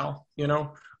hotel,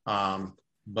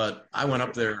 but I went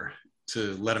up there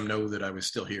to let them know that I was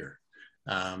still here.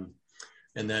 And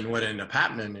then what ended up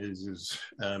happening is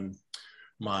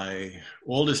my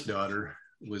oldest daughter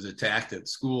was attacked at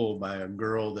school by a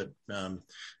girl that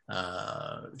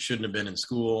shouldn't have been in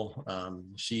school.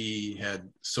 She had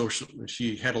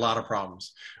a lot of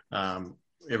problems.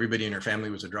 Everybody in her family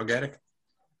was a drug addict.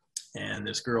 And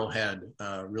this girl had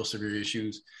real severe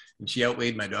issues, and she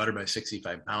outweighed my daughter by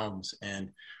 65 pounds.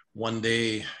 And one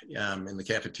day in the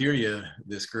cafeteria,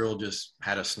 this girl just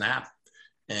had a snap,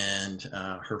 and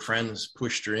her friends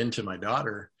pushed her into my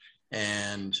daughter.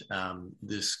 And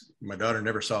my daughter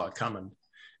never saw it coming.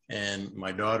 And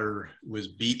my daughter was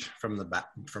beat from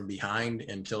behind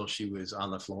until she was on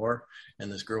the floor,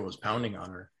 and this girl was pounding on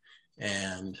her.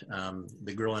 And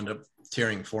the girl ended up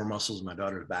tearing 4 muscles in my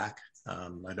daughter's back.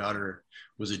 My daughter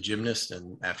was a gymnast,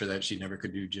 and after that, she never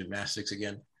could do gymnastics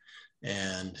again.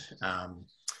 And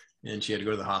she had to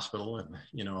go to the hospital and,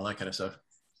 all that kind of stuff.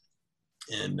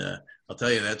 And I'll tell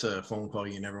you, that's a phone call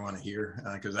you never want to hear,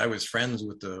 because I was friends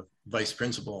with the vice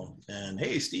principal. And,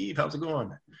 hey, Steve, how's it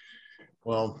going?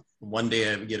 Well, one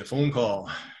day I would get a phone call.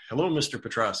 Hello, Mr.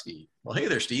 Petrosky. Well, hey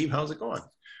there, Steve. How's it going?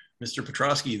 Mr.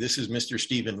 Petrosky, this is Mr.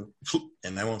 Steven.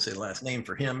 And I won't say the last name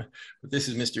for him, but this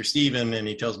is Mr. Steven. And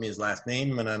he tells me his last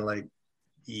name. And I'm like,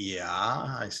 yeah.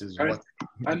 I says, what?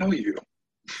 I know you.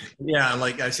 Yeah.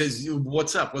 I says,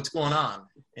 what's up? What's going on?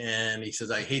 And he says,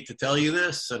 I hate to tell you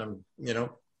this. And I'm,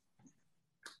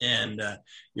 and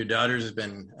your daughter's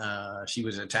been, she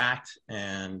was attacked,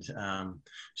 and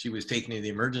she was taken to the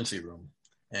emergency room.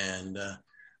 And,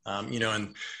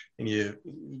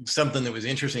 something that was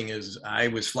interesting is I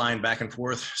was flying back and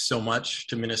forth so much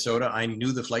to Minnesota. I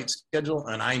knew the flight schedule,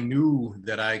 and I knew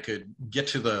that I could get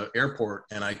to the airport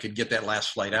and I could get that last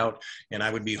flight out, and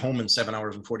I would be home in 7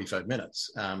 hours and 45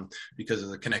 minutes because of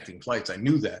the connecting flights. I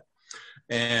knew that.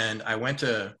 And I went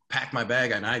to pack my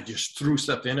bag, and I just threw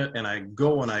stuff in it, and I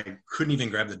couldn't even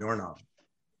grab the doorknob.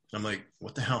 I'm like,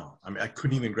 what the hell? I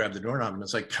couldn't even grab the doorknob. And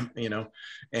it's like,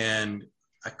 and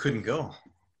I couldn't go.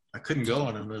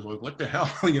 And I was like, what the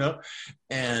hell,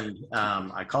 And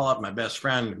I call up my best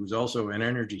friend, who's also an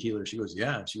energy healer. She goes,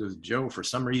 yeah. She goes, Joe, for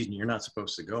some reason, you're not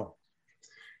supposed to go.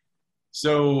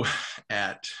 So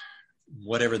at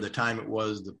whatever the time it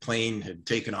was, the plane had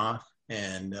taken off.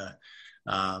 And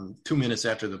 2 minutes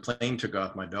after the plane took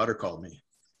off, my daughter called me.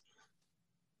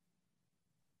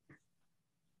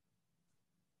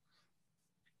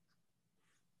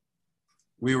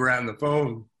 We were on the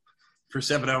phone for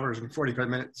 7 hours and 45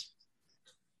 minutes.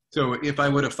 So if I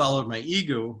would have followed my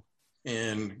ego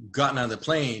and gotten on the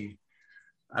plane,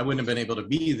 I wouldn't have been able to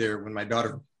be there when my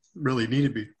daughter really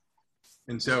needed me.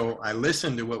 And so I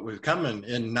listened to what was coming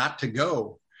and not to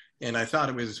go. And I thought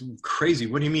it was crazy.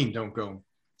 What do you mean, don't go?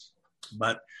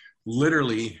 But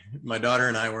literally, my daughter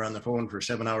and I were on the phone for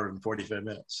 7 hours and 45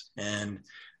 minutes. And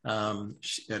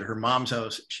at her mom's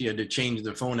house, she had to change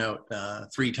the phone out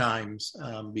 3 times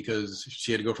because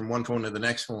she had to go from one phone to the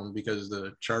next phone because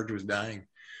the charge was dying.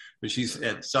 But she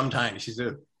said,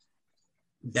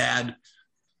 Dad,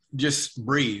 just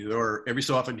breathe, or every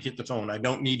so often hit the phone. I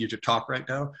don't need you to talk right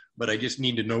now, but I just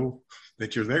need to know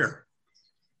that you're there.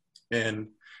 And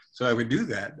so I would do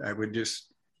that. I would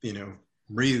just,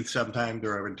 breathe sometimes,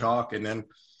 or I would talk, and then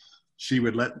she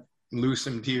would let loose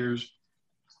some tears,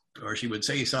 or she would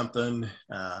say something,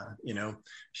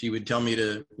 she would tell me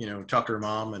to, talk to her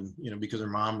mom, and, because her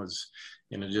mom was,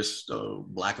 just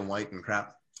black and white and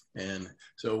crap. And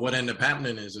so what ended up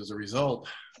happening is, as a result,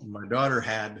 my daughter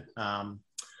had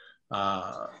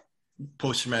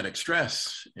post-traumatic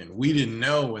stress, and we didn't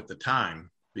know at the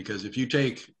time, because if you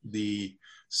take the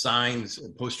signs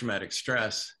of post-traumatic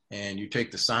stress and you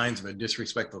take the signs of a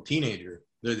disrespectful teenager,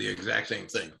 they're the exact same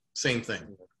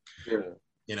thing.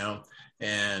 Yeah.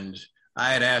 And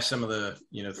I had asked some of the,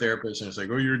 therapists, and it's like,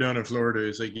 oh, you're down in Florida.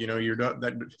 It's like,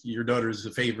 your daughter's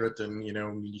a favorite, and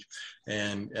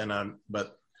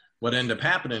but what ended up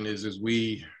happening is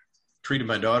we treated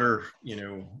my daughter,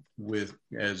 with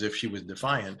as if she was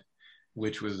defiant,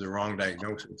 which was the wrong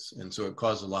diagnosis. And so it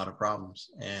caused a lot of problems.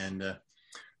 And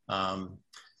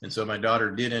so my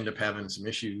daughter did end up having some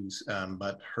issues,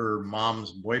 but her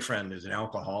mom's boyfriend is an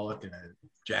alcoholic and a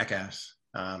jackass.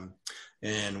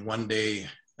 And one day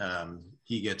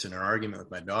he gets in an argument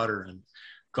with my daughter and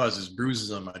causes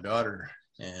bruises on my daughter.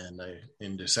 And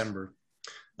in December,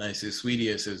 I said,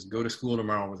 sweetie, I says, go to school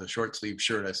tomorrow with a short sleeve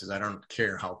shirt. I says, I don't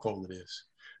care how cold it is.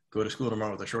 Go to school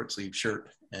tomorrow with a short sleeve shirt.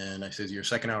 And I says, your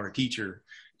second hour teacher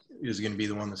is going to be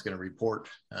the one that's going to report.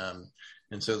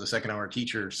 And so the second hour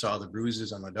teacher saw the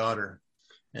bruises on my daughter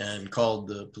and called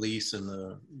the police and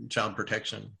the child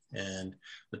protection. And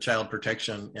the child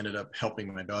protection ended up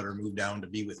helping my daughter move down to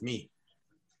be with me.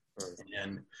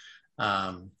 And,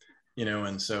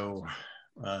 and so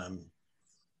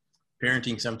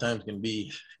parenting sometimes can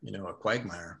be, a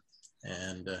quagmire.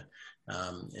 And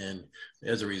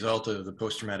as a result of the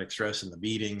post-traumatic stress and the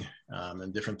beating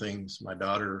and different things, my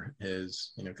daughter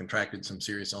has, contracted some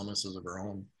serious illnesses of her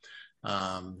own.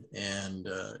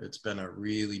 It's been a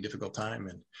really difficult time,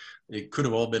 and it could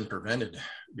have all been prevented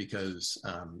because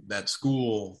that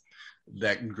school,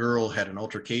 that girl had an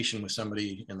altercation with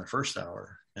somebody in the first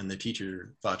hour, and the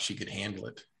teacher thought she could handle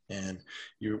it. And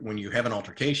when you have an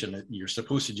altercation, you're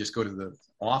supposed to just go to the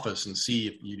office and see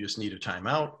if you just need a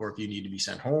timeout, or if you need to be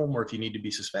sent home, or if you need to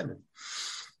be suspended.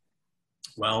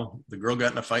 Well, the girl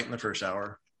got in a fight in the first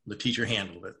hour. The teacher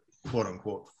handled it, quote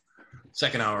unquote.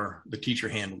 Second hour, the teacher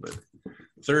handled it.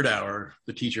 Third hour,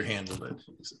 the teacher handled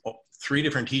it. 3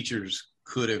 different teachers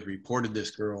could have reported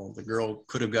this girl. The girl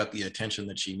could have got the attention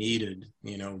that she needed,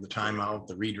 the timeout,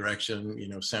 the redirection,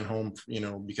 sent home,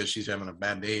 because she's having a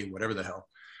bad day, whatever the hell.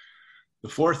 The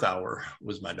 4th hour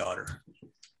was my daughter,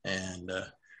 and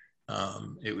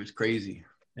it was crazy.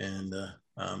 And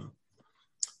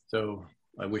so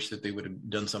I wish that they would have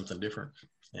done something different.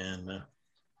 And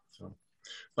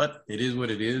but it is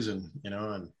what it is. And,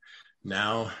 and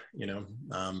now,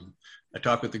 I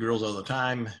talk with the girls all the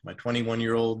time. My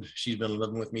 21-year-old, she's been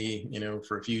living with me,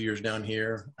 for a few years down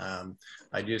here.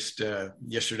 I just,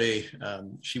 yesterday,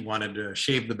 she wanted to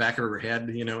shave the back of her head,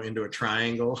 into a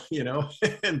triangle,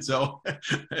 and so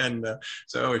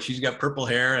she's got purple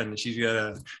hair, and she's got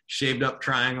a shaved up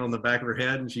triangle in the back of her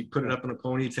head, and she put it up in a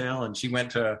ponytail, and she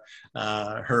went to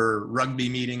her rugby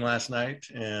meeting last night,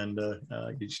 and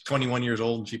she's 21 years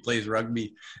old, and she plays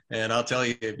rugby. And I'll tell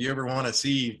you, if you ever want to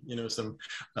see, some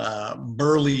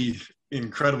burly,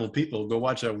 incredible people, go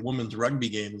watch a women's rugby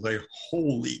game. It's like,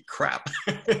 holy crap.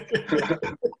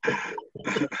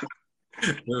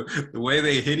 The way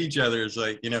they hit each other is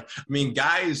like,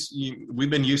 guys,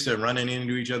 we've been used to running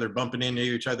into each other, bumping into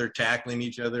each other, tackling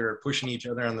each other, or pushing each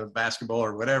other on the basketball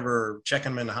or whatever, or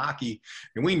checking them in hockey.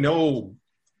 And we know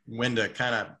when to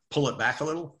kind of pull it back a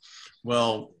little.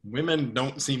 Well, women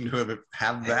don't seem to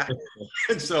have that.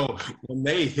 And so when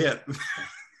they hit,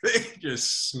 they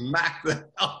just smack the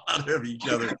hell out of each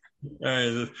other.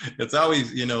 It's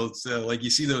always, it's like you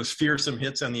see those fearsome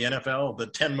hits on the NFL, the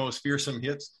 10 most fearsome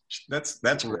hits. That's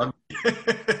rugby.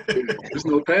 There's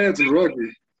no pads in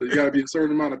rugby, so you got to be a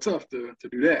certain amount of tough to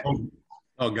do that.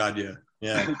 Oh God,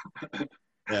 yeah.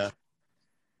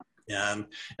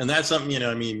 And that's something,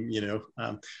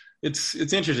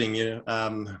 it's interesting,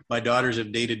 my daughters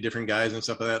have dated different guys and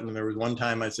stuff like that. And there was one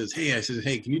time I says, hey,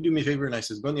 can you do me a favor? And I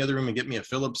says, go in the other room and get me a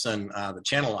Phillips and the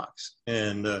channel locks.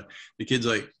 And the kid's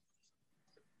like,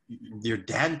 your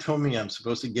dad told me I'm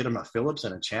supposed to get him a Phillips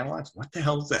and a channel locks? What the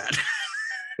hell is that?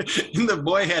 And the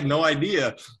boy had no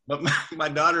idea, but my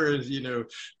daughter is,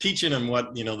 teaching him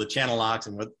what, the channel locks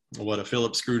and what a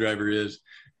Phillips screwdriver is.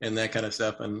 And that kind of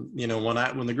stuff. And,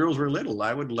 when the girls were little,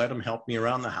 I would let them help me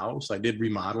around the house. I did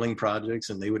remodeling projects,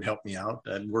 and they would help me out.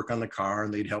 I'd work on the car,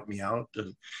 and they'd help me out.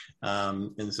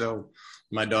 And so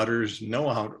my daughters know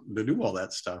how to do all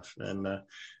that stuff. And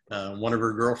one of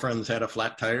her girlfriends had a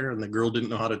flat tire, and the girl didn't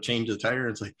know how to change the tire.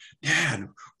 It's like, Dad,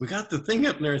 we got the thing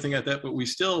up and everything like that, but we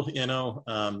still, they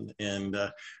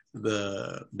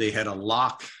had a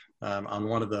lock on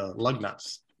one of the lug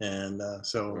nuts. And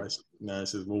so I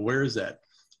said, well, where is that?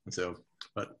 And so,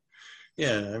 but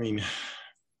yeah, I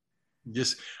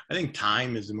think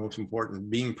time is the most important.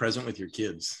 Being present with your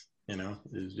kids,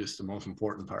 is just the most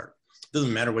important part. It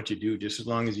doesn't matter what you do, just as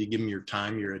long as you give them your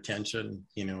time, your attention,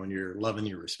 and your love and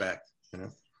your respect, Yeah.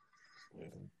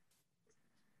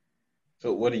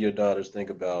 So what do your daughters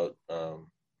think about,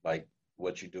 like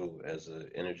what you do as an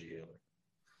energy healer?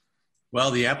 Well,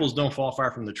 the apples don't fall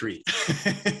far from the tree.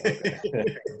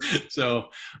 So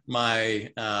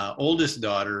my oldest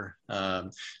daughter,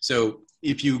 so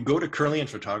if you go to Kirlian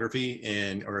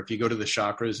photography or if you go to the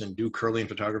chakras and do Kirlian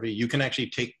photography, you can actually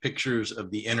take pictures of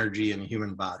the energy in the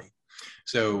human body.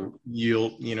 So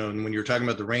when you're talking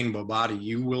about the rainbow body,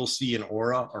 you will see an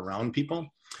aura around people,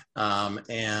 and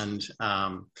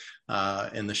the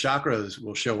chakras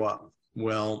will show up.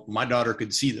 Well, my daughter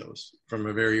could see those from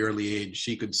a very early age.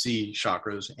 She could see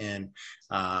chakras, and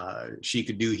she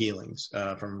could do healings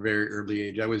from a very early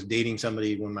age. I was dating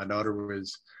somebody when my daughter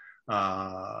was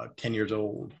 10 years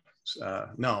old.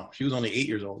 No, she was only 8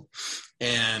 years old.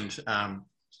 And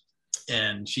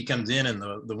she comes in, and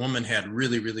the woman had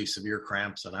really, really severe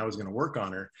cramps, and I was going to work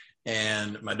on her.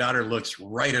 And my daughter looks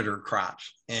right at her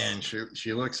crotch, and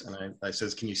she looks, and I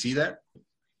says, "Can you see that?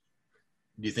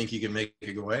 Do you think you can make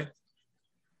it go away?"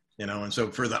 You know, and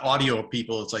so for the audio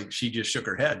people, it's like she just shook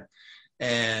her head.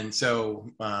 And so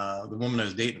the woman I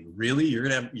was dating, "Really? You're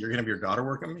gonna have your daughter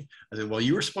work on me?" I said, "Well,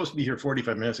 you were supposed to be here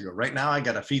 45 minutes ago. Right now, I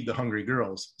got to feed the hungry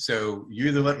girls. So you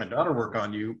either let my daughter work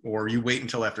on you, or you wait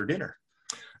until after dinner."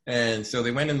 And so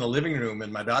they went in the living room,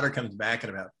 and my daughter comes back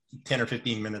in about 10 or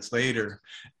 15 minutes later,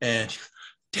 and,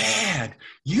 "Dad,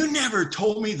 you never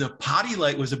told me the potty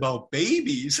light was about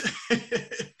babies."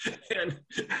 And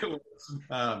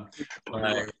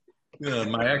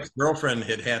my ex-girlfriend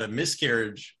had a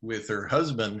miscarriage with her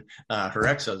husband, her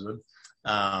ex-husband,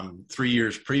 3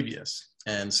 years previous.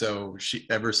 And so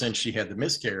ever since she had the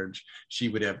miscarriage, she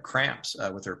would have cramps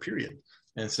with her period.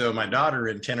 And so my daughter,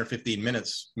 in 10 or 15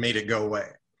 minutes, made it go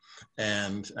away.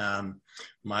 And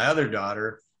my other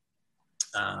daughter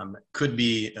could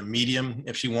be a medium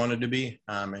if she wanted to be.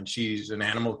 And she's an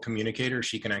animal communicator.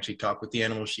 She can actually talk with the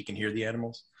animals. She can hear the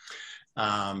animals.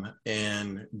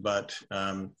 But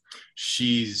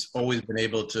she's always been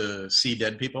able to see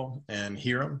dead people and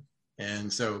hear them.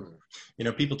 And so, you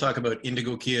know, people talk about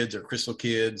indigo kids or crystal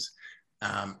kids.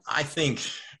 I think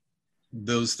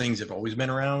those things have always been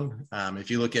around. If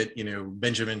you look at, you know,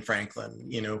 Benjamin Franklin,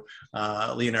 you know,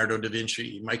 Leonardo da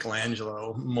Vinci,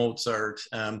 Michelangelo, Mozart,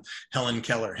 Helen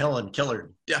Keller. Helen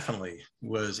Keller definitely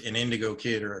was an indigo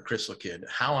kid or a crystal kid.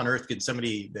 How on earth could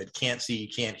somebody that can't see,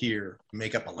 can't hear,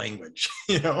 make up a language,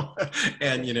 you know,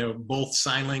 and, you know, both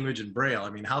sign language and Braille? I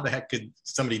mean, how the heck could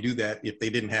somebody do that if they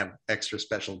didn't have extra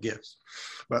special gifts?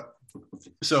 But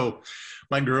so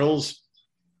my girls,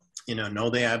 you know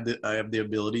I have the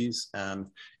abilities,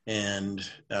 and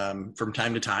from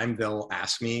time to time they'll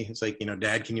ask me, it's like, you know,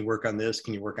 "Dad, can you work on this?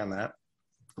 Can you work on that?"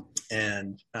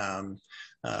 And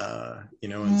you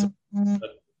know, and so,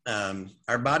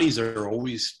 our bodies are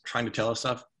always trying to tell us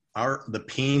stuff. The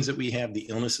pains that we have, the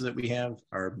illnesses that we have,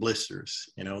 are blisters.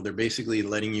 You know, they're basically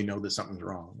letting you know that something's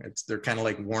wrong. They're kind of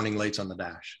like warning lights on the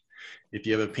dash. If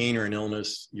you have a pain or an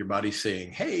illness, your body's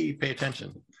saying, "Hey, pay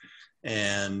attention."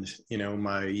 And, you know,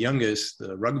 my youngest,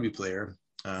 the rugby player,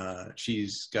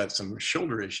 she's got some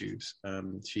shoulder issues.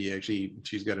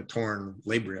 She's got a torn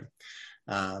labrum,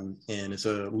 and it's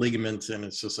a ligament. And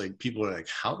it's just like, people are like,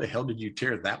 "How the hell did you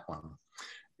tear that one?"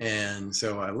 And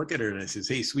so I look at her and I says,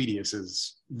 "Hey, sweetie," I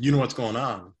says, "you know what's going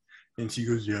on?" And she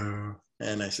goes, "Yeah."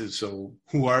 And I said, "So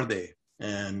who are they?"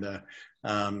 And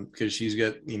because she's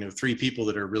got, you know, 3 people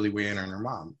that are really weighing on her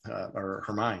mom, or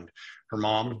her mind. Her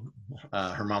mom,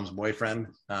 her mom's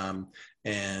boyfriend,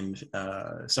 and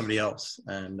somebody else.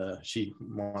 And she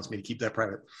wants me to keep that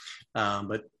private.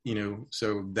 But, you know,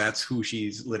 so that's who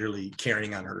she's literally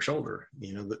carrying on her shoulder.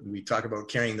 You know, we talk about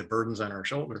carrying the burdens on our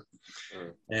shoulder.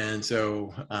 And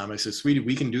so I said, "Sweetie,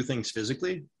 we can do things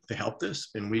physically to help this.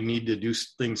 And we need to do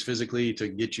things physically to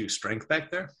get you strength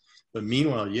back there. But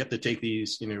meanwhile, you have to take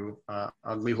these, you know,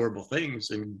 ugly, horrible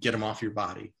things and get them off your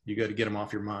body. You got to get them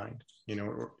off your mind, you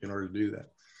know, in order to do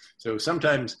that." So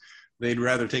sometimes they'd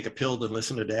rather take a pill than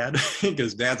listen to Dad,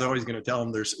 because Dad's always going to tell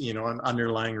them there's, you know, an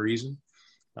underlying reason.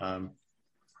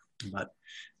 But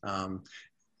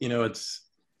you know, it's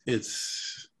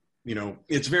you know,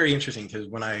 it's very interesting, because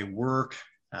when I work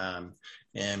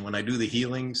and when I do the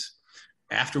healings,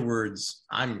 afterwards,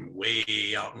 I'm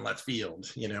way out in left field.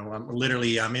 You know,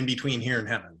 I'm in between here and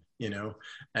heaven, you know,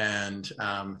 and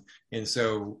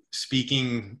so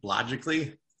speaking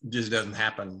logically just doesn't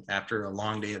happen after a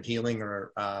long day of healing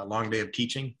or a long day of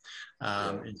teaching.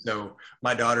 And so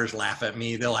my daughters laugh at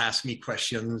me. They'll ask me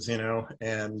questions, you know,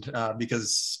 and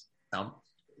because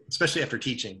especially after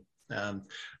teaching,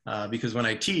 because when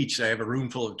I teach, I have a room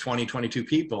full of 20, 22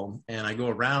 people, and I go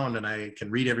around and I can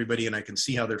read everybody, and I can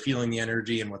see how they're feeling the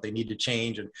energy and what they need to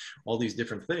change and all these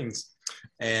different things.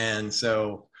 And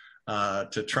so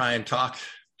to try and talk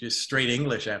just straight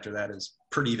English after that is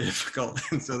pretty difficult.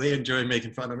 And so they enjoy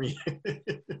making fun of me.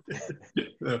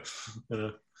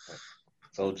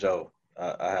 So Joe,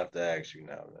 I have to ask you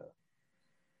now.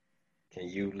 Can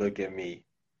you look at me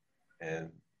and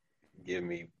give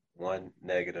me one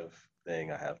negative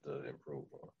thing I have to improve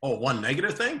on? Oh, one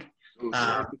negative thing?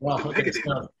 Yeah. Well, okay,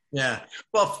 so, yeah.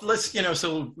 Well, let's,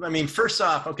 so, I mean, first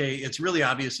off, okay, it's really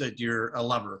obvious that you're a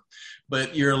lover,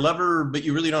 but you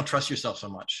really don't trust yourself so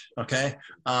much, okay?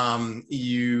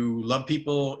 You love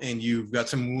people and you've got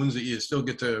some wounds that you still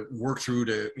get to work through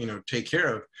to, take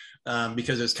care of,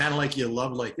 because it's kind of like you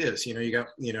love like this, you got,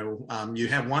 you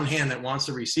have one hand that wants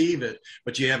to receive it,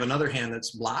 but you have another hand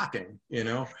that's blocking,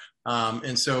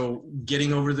 and so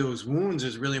getting over those wounds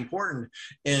is really important.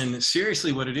 And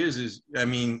seriously, what it is, I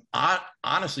mean,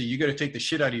 honestly, you got to take the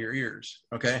shit out of your ears.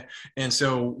 Okay. And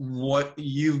so what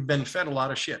you've been fed a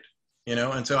lot of shit,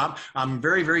 and so I'm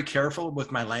very, very careful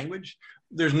with my language.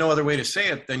 There's no other way to say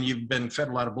it than you've been fed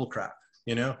a lot of bullcrap.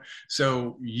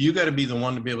 So you got to be the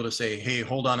one to be able to say, hey,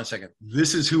 hold on a second.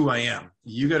 This is who I am.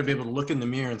 You got to be able to look in the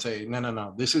mirror and say,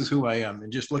 no, this is who I am.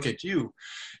 And just look at you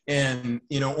and,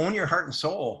 own your heart and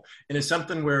soul. And it's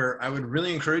something where I would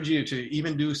really encourage you to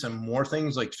even do some more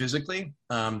things like physically,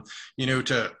 to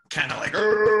kind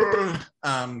of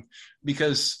like,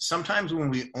 because sometimes when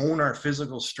we own our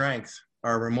physical strength,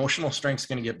 our emotional strength is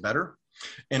going to get better.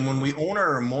 And when we own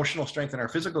our emotional strength and our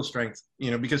physical strength,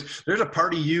 because there's a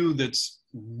part of you that's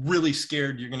really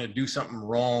scared you're going to do something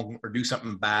wrong or do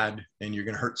something bad and you're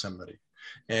going to hurt somebody.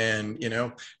 And,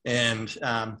 you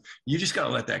just got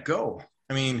to let that go.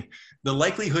 I mean, the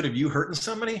likelihood of you hurting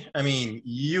somebody, I mean,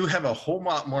 you have a whole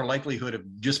lot more likelihood of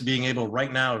just being able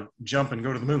right now jump and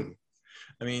go to the moon.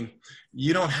 I mean,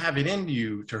 you don't have it in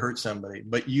you to hurt somebody,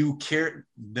 but you care.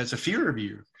 That's a fear of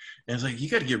you. And it's like, you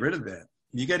got to get rid of that.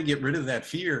 You got to get rid of that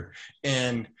fear.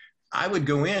 And I would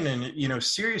go in and,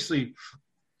 seriously,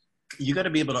 you got to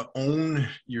be able to own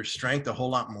your strength a whole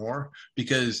lot more,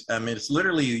 because I mean,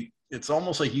 it's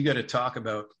almost like you got to talk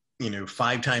about,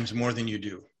 5 times more than you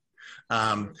do.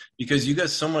 Because you got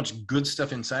so much good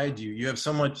stuff inside you. You have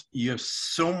so much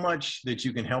that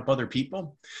you can help other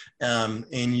people.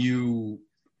 And you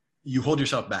hold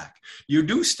yourself back. You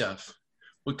do stuff,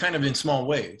 but kind of in small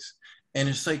ways. And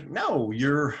it's like, no,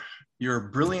 you're a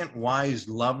brilliant, wise,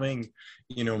 loving,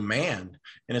 man.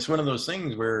 And it's one of those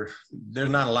things where there's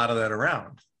not a lot of that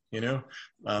around,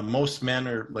 most men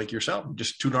are like yourself,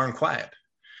 just too darn quiet.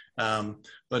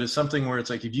 But it's something where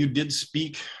it's like, if you did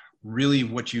speak really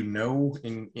what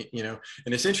and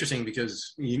it's interesting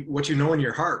because what in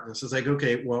your heart, and it's like,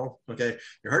 okay, your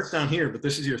heart's down here, but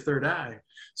this is your third eye.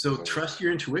 So trust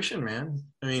your intuition, man.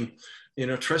 I mean,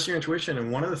 trust your intuition.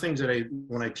 And one of the things that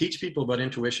when I teach people about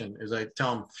intuition is I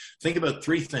tell them, think about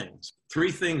 3 things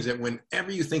that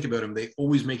whenever you think about them, they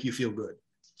always make you feel good.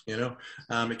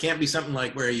 It can't be something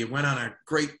like where you went on a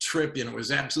great trip and it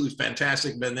was absolutely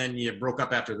fantastic, but then you broke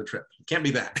up after the trip. It can't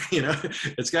be that,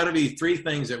 it's got to be 3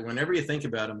 things that whenever you think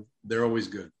about them, they're always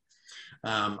good.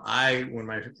 When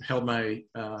I held my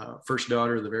first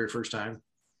daughter the very first time,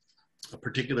 a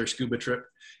particular scuba trip,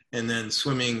 and then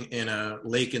swimming in a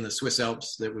lake in the Swiss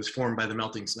Alps that was formed by the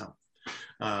melting snow.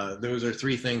 Those are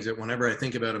 3 things that whenever I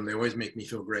think about them, they always make me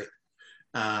feel great.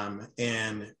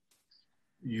 And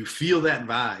you feel that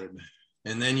vibe.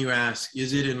 And then you ask,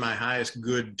 is it in my highest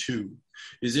good too?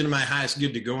 Is it in my highest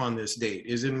good to go on this date?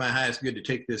 Is it in my highest good to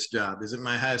take this job? Is it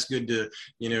my highest good to,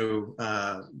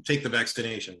 take the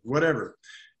vaccination? Whatever.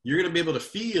 You're going to be able to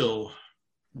feel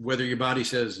whether your body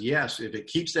says yes. If it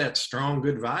keeps that strong,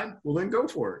 good vibe, well, then go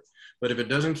for it. But if it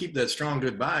doesn't keep that strong,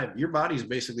 good vibe, your body's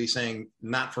basically saying,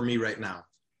 not for me right now,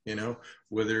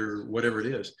 whatever it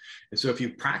is. And so if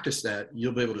you practice that,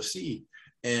 you'll be able to see.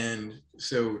 And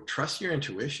so trust your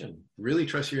intuition, really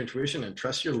trust your intuition and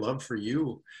trust your love for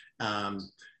you.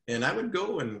 And I would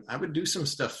go and I would do some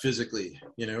stuff physically,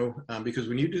 because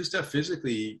when you do stuff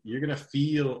physically, you're going to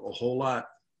feel a whole lot,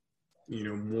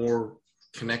 more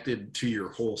connected to your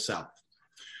whole self.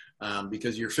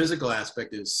 Because your physical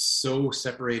aspect is so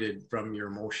separated from your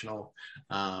emotional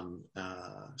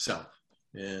self.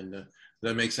 And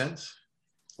that makes sense?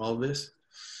 All of this?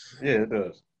 Yeah, it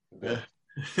does. Yeah.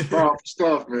 Powerful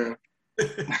stuff, man.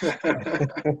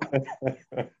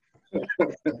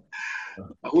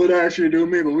 I would ask you to do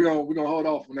me, but we're gonna hold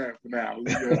off on that for now.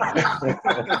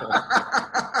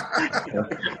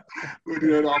 We'll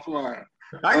do that offline.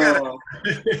 I got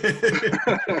it.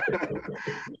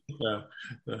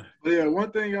 Yeah,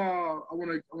 one thing I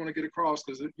want to get across,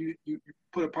 because you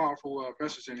put a powerful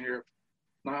message in here.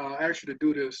 I asked you to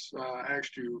do this. I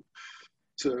asked you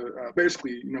to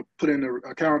basically, put in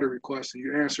a calendar request, and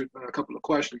you answered a couple of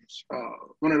questions.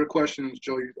 One of the questions,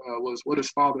 Joey, was, "What does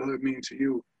fatherhood mean to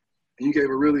you?" And you gave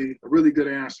a really good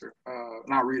answer.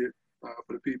 And I'll read it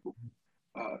for the people.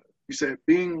 You said,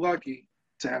 "Being lucky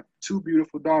to have 2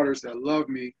 beautiful daughters that love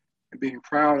me and being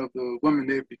proud of the women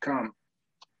they've become.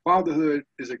 fatherhood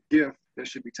is a gift that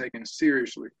should be taken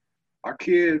seriously. Our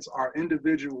kids are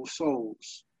individual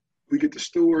souls. We get to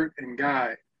steward and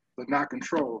guide, but not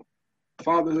control.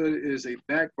 Fatherhood is a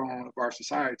backbone of our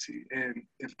society, and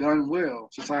if done well,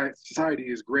 society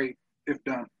is great. Uh,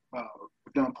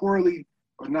 if done poorly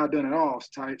or not done at all,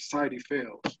 society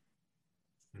fails.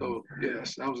 So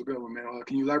yes, that was a good one, man.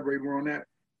 Can you elaborate more on that?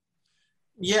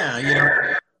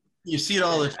 Yeah, you see it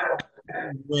all the time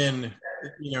when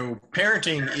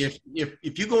parenting.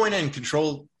 If you go in and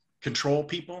control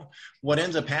people, what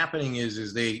ends up happening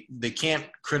is they can't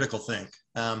critical think.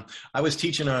 I was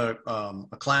teaching a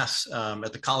class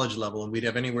at the college level, and we'd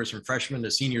have anywhere from freshmen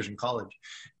to seniors in college.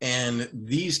 And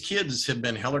these kids have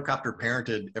been helicopter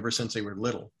parented ever since they were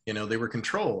little. They were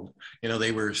controlled.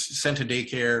 They were sent to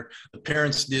daycare. The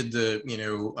parents did the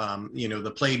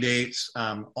play dates,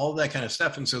 all that kind of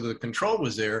stuff. And so the control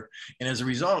was there. And as a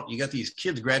result, you got these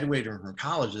kids graduating from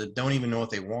college that don't even know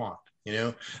what they want.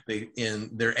 They're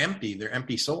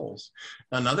empty souls.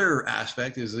 Another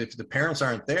aspect is if the parents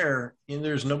aren't there and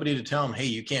there's nobody to tell them, hey,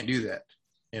 you can't do that,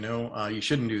 you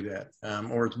shouldn't do that,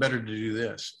 or it's better to do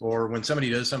this, or when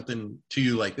somebody does something to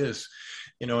you like this,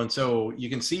 and so you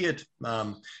can see it,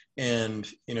 when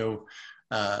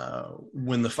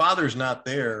the father's not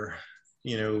there,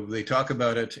 they talk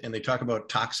about it, and they talk about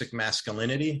toxic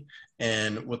masculinity.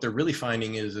 And what they're really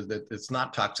finding is that it's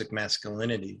not toxic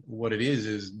masculinity. What it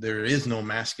is there is no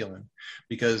masculine,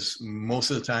 because most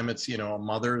of the time it's, a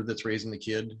mother that's raising the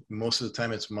kid. Most of the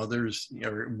time it's mothers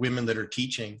or women that are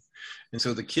teaching. And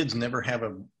so the kids never have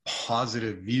a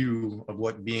positive view of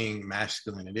what being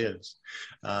masculine it is.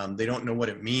 They don't know what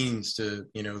it means to,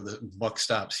 the buck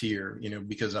stops here,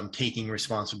 because I'm taking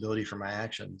responsibility for my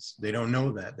actions. They don't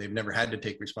know that. They've never had to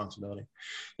take responsibility,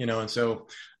 and so,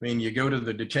 you go to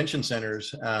the detention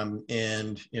centers,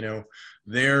 and,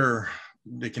 there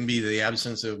can be the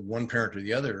absence of one parent or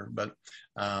the other, but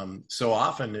so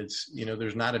often it's,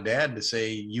 there's not a dad to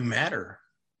say, you matter.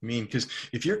 Because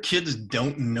if your kids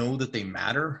don't know that they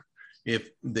matter, if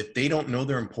they don't know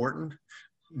they're important,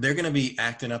 they're going to be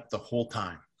acting up the whole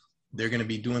time. They're going to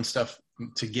be doing stuff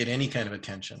to get any kind of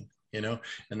attention, and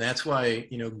that's why,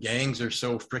 gangs are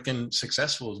so freaking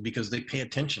successful, is because they pay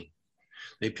attention.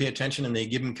 They pay attention and they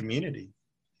give them community,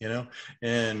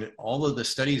 and all of the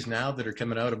studies now that are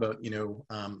coming out about,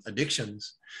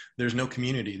 addictions, there's no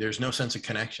community, there's no sense of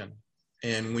connection.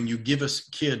 And when you give a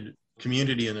kid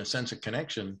community and a sense of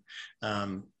connection,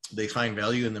 they find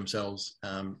value in themselves,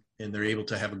 and they're able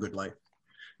to have a good life.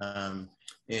 I've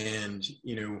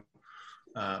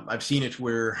seen it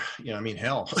where,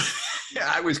 hell,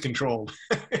 I was controlled.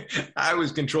 I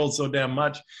was controlled so damn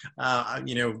much.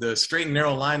 The straight and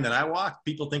narrow line that I walk,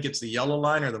 people think it's the yellow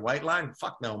line or the white line.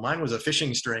 Fuck no, mine was a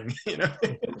fishing string.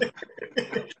 If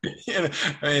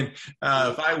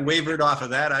I wavered off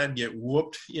of that, I'd get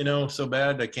whooped, so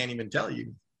bad I can't even tell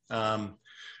you.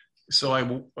 So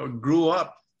I grew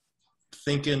up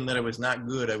thinking that I was not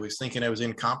good. I was thinking I was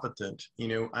incompetent.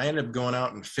 I ended up going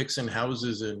out and fixing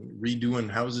houses and redoing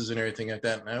houses and everything like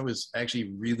that. And I was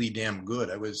actually really damn good.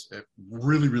 I was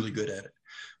really, really good at it.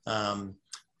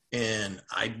 And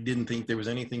I didn't think there was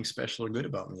anything special or good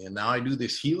about me. And now I do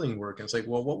this healing work. And it's like,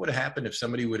 well, what would have happened if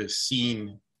somebody would have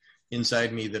seen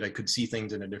inside me that I could see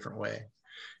things in a different way?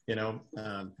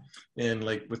 And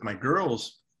like with my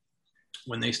girls,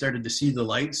 when they started to see the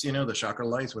lights, the chakra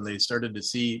lights, when they started to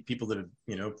see people that had,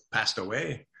 passed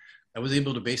away, I was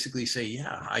able to basically say,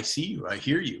 yeah, I see you, I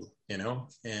hear you,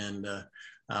 and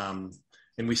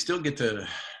we still get to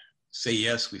say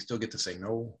yes, we still get to say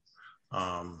no.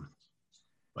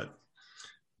 But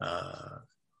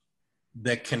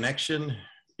that connection,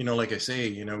 like I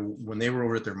say, when they were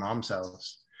over at their mom's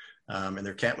house, and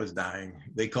their cat was dying,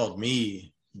 they called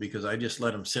me because I just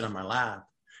let them sit on my lap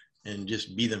and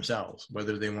just be themselves,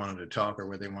 whether they wanted to talk or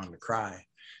whether they wanted to cry.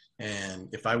 And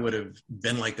if I would have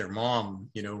been like their mom,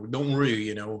 don't worry,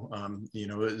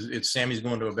 it's Sammy's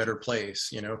going to a better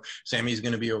place, Sammy's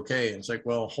going to be okay. And it's like,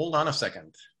 well, hold on a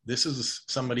second. This is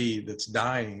somebody that's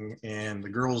dying, and the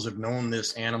girls have known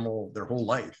this animal their whole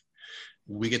life.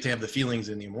 We get to have the feelings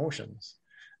and the emotions.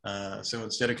 So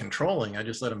instead of controlling, I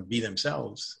just let them be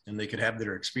themselves, and they could have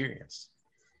their experience,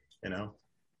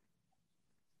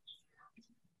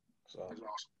 So, That's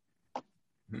awesome.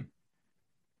 Mm-hmm.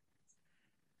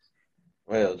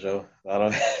 Well, Joe,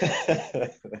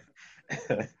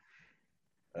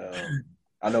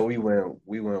 I know we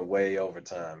went way over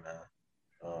time, man.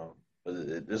 But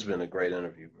this has been a great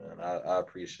interview, man. I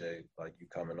appreciate you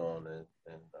coming on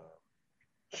and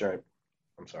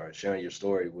sharing your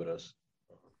story with us.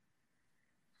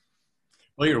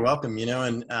 Well, you're welcome,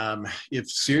 and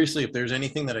if there's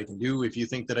anything that I can do, if you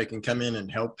think that I can come in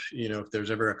and help, if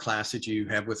there's ever a class that you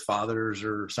have with fathers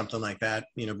or something like that,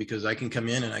 because I can come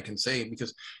in and I can say,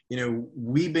 because,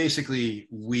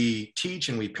 we teach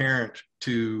and we parent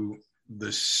to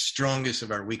the strongest of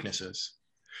our weaknesses.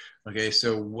 Okay.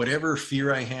 So whatever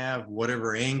fear I have,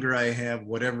 whatever anger I have,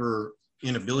 whatever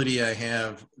inability I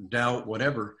have, doubt,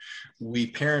 whatever, we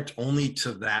parent only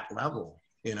to that level.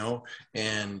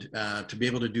 And to be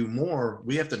able to do more,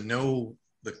 we have to know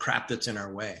the crap that's in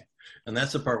our way. And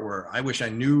that's the part where I wish I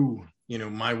knew,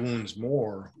 my wounds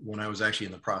more when I was actually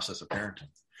in the process of parenting.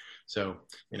 So,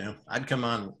 I'd come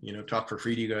on, talk for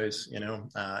free to you guys,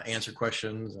 answer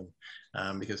questions. And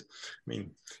because,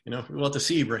 we'll have to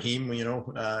see, Raheem,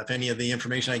 if any of the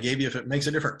information I gave you, if it makes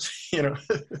a difference,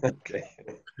 Okay.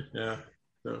 Yeah.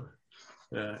 So,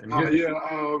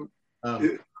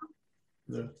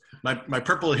 My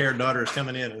purple haired daughter is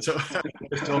coming in, and so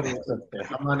just told me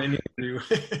I'm on any interview.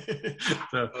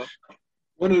 So,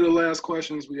 one of the last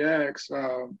questions we asked,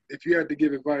 if you had to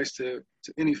give advice to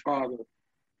any father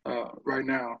right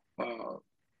now,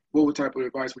 what type of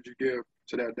advice would you give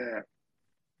to that dad?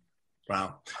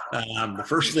 Wow. The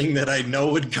first thing that I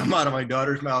know would come out of my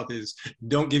daughter's mouth is,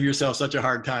 don't give yourself such a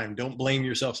hard time. Don't blame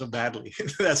yourself so badly.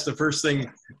 That's the first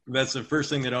thing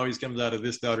that always comes out of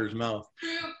this daughter's mouth.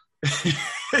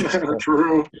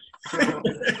 True.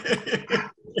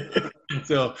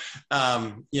 So,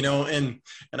 and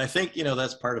I think,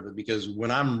 that's part of it, because when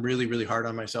I'm really, really hard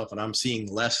on myself and I'm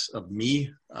seeing less of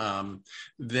me,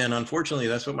 then unfortunately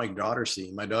that's what my daughters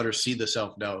see. My daughters see the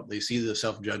self-doubt. They see the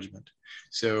self-judgment.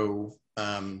 So,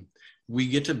 we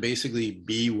get to basically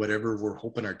be whatever we're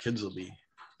hoping our kids will be.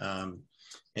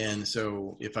 And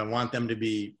so if I want them to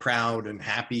be proud and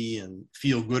happy and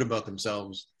feel good about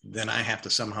themselves, then I have to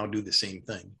somehow do the same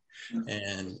thing.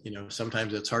 And,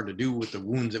 sometimes it's hard to do with the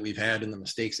wounds that we've had and the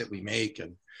mistakes that we make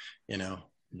and,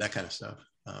 that kind of stuff.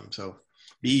 So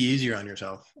be easier on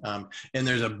yourself. And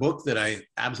there's a book that I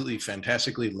absolutely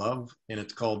fantastically love, and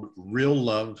it's called Real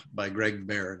Love by Greg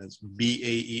Baer. It's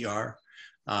Baer.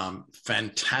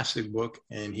 Fantastic book.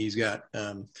 And he's got,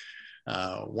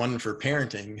 one for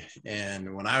parenting.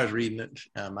 And when I was reading it,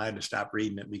 I had to stop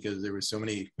reading it because there were so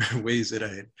many ways that I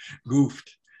had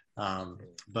goofed.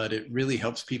 But it really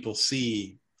helps people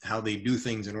see how they do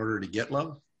things in order to get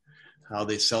love, how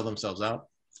they sell themselves out,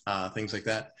 things like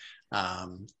that.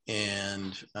 And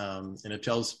it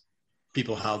tells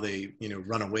people how they,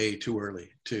 run away too early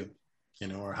too,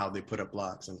 or how they put up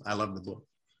blocks. And I love the book.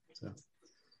 So.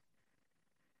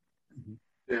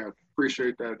 Yeah,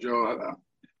 appreciate that, Joe.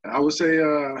 I would say,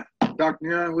 Dr.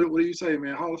 Young, what do you say,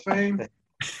 man? Hall of Fame?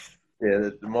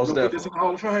 Yeah, most definitely. Put this in the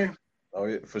Hall of Fame? Oh,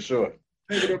 yeah, for sure.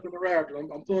 Hang it up in the rafters.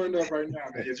 I'm throwing it up right now,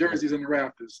 man. His jersey's in the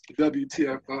rafters. The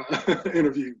WTF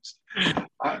interviews.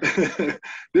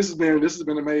 This has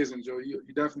been amazing, Joe. You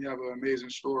definitely have an amazing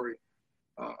story.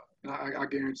 I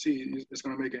guarantee it's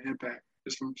going to make an impact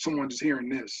just from someone just hearing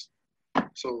this.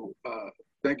 So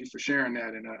thank you for sharing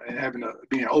that and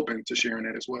being open to sharing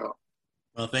that as well.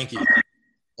 Well, thank you.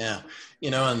 Yeah.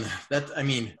 And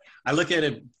I look at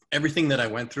it, everything that I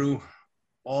went through,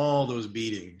 all those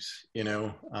beatings,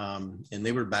 and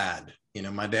they were bad.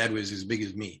 My dad was as big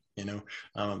as me, and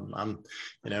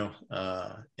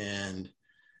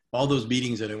all those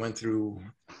beatings that I went through,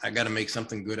 I got to make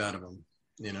something good out of them,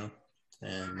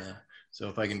 and so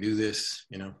if I can do this,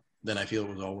 then I feel it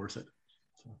was all worth it.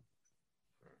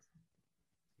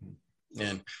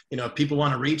 And, if people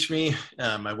want to reach me,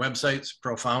 my website's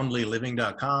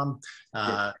profoundlyliving.com.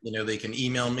 They can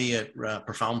email me at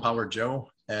profoundpowerjoe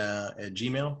at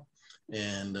Gmail.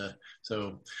 And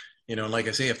so, like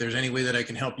I say, if there's any way that I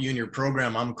can help you in your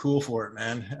program, I'm cool for it,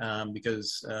 man.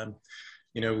 Because,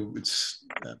 it's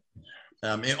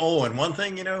and one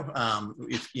thing,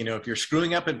 if you're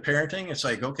screwing up in parenting, it's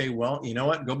like, okay, well, you know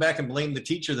what? Go back and blame the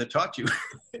teacher that taught you.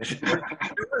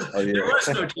 There was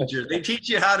no teacher. They teach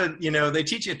you how to, they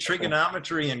teach you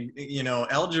trigonometry and,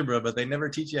 algebra, but they never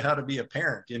teach you how to be a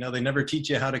parent. They never teach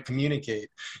you how to communicate,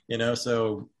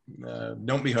 so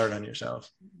don't be hard on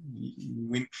yourself.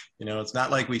 It's not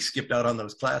like we skipped out on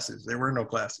those classes. There were no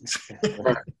classes.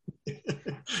 Right.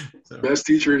 So, best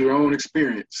teacher is your own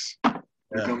experience.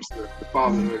 When it comes to the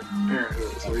fatherhood and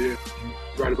parenthood. So yeah,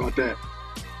 right about that.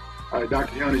 All right,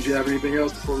 Dr. Young, did you have anything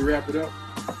else before we wrap it up?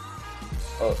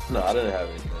 Oh, no, I didn't have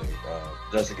anything.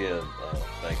 Just again,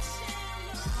 thank you.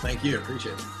 Thank you,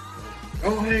 appreciate it.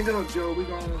 Don't hang up, Joe. We're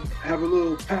going to have a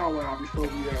little powwow before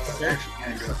we actually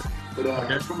hang up.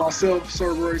 But for myself,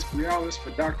 Cerberus Realis,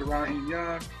 for Dr. Raheem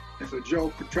Young, and for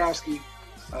Joe Piotrowski,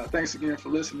 thanks again for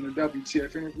listening to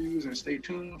WTF Interviews, and stay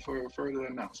tuned for further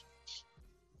announcements.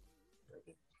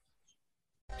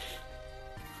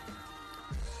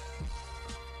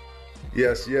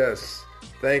 Yes.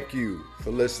 Thank you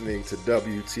for listening to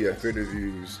WTF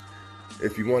Interviews.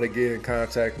 If you want to get in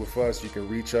contact with us, you can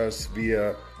reach us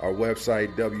via our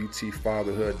website,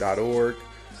 WTfatherhood.org.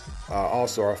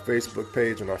 Also, our Facebook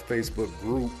page and our Facebook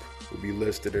group will be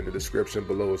listed in the description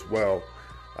below as well.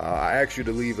 I ask you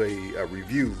to leave a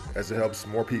review as it helps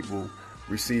more people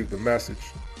receive the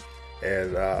message.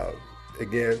 And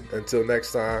again, until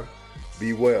next time,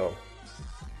 be well.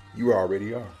 You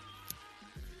already are.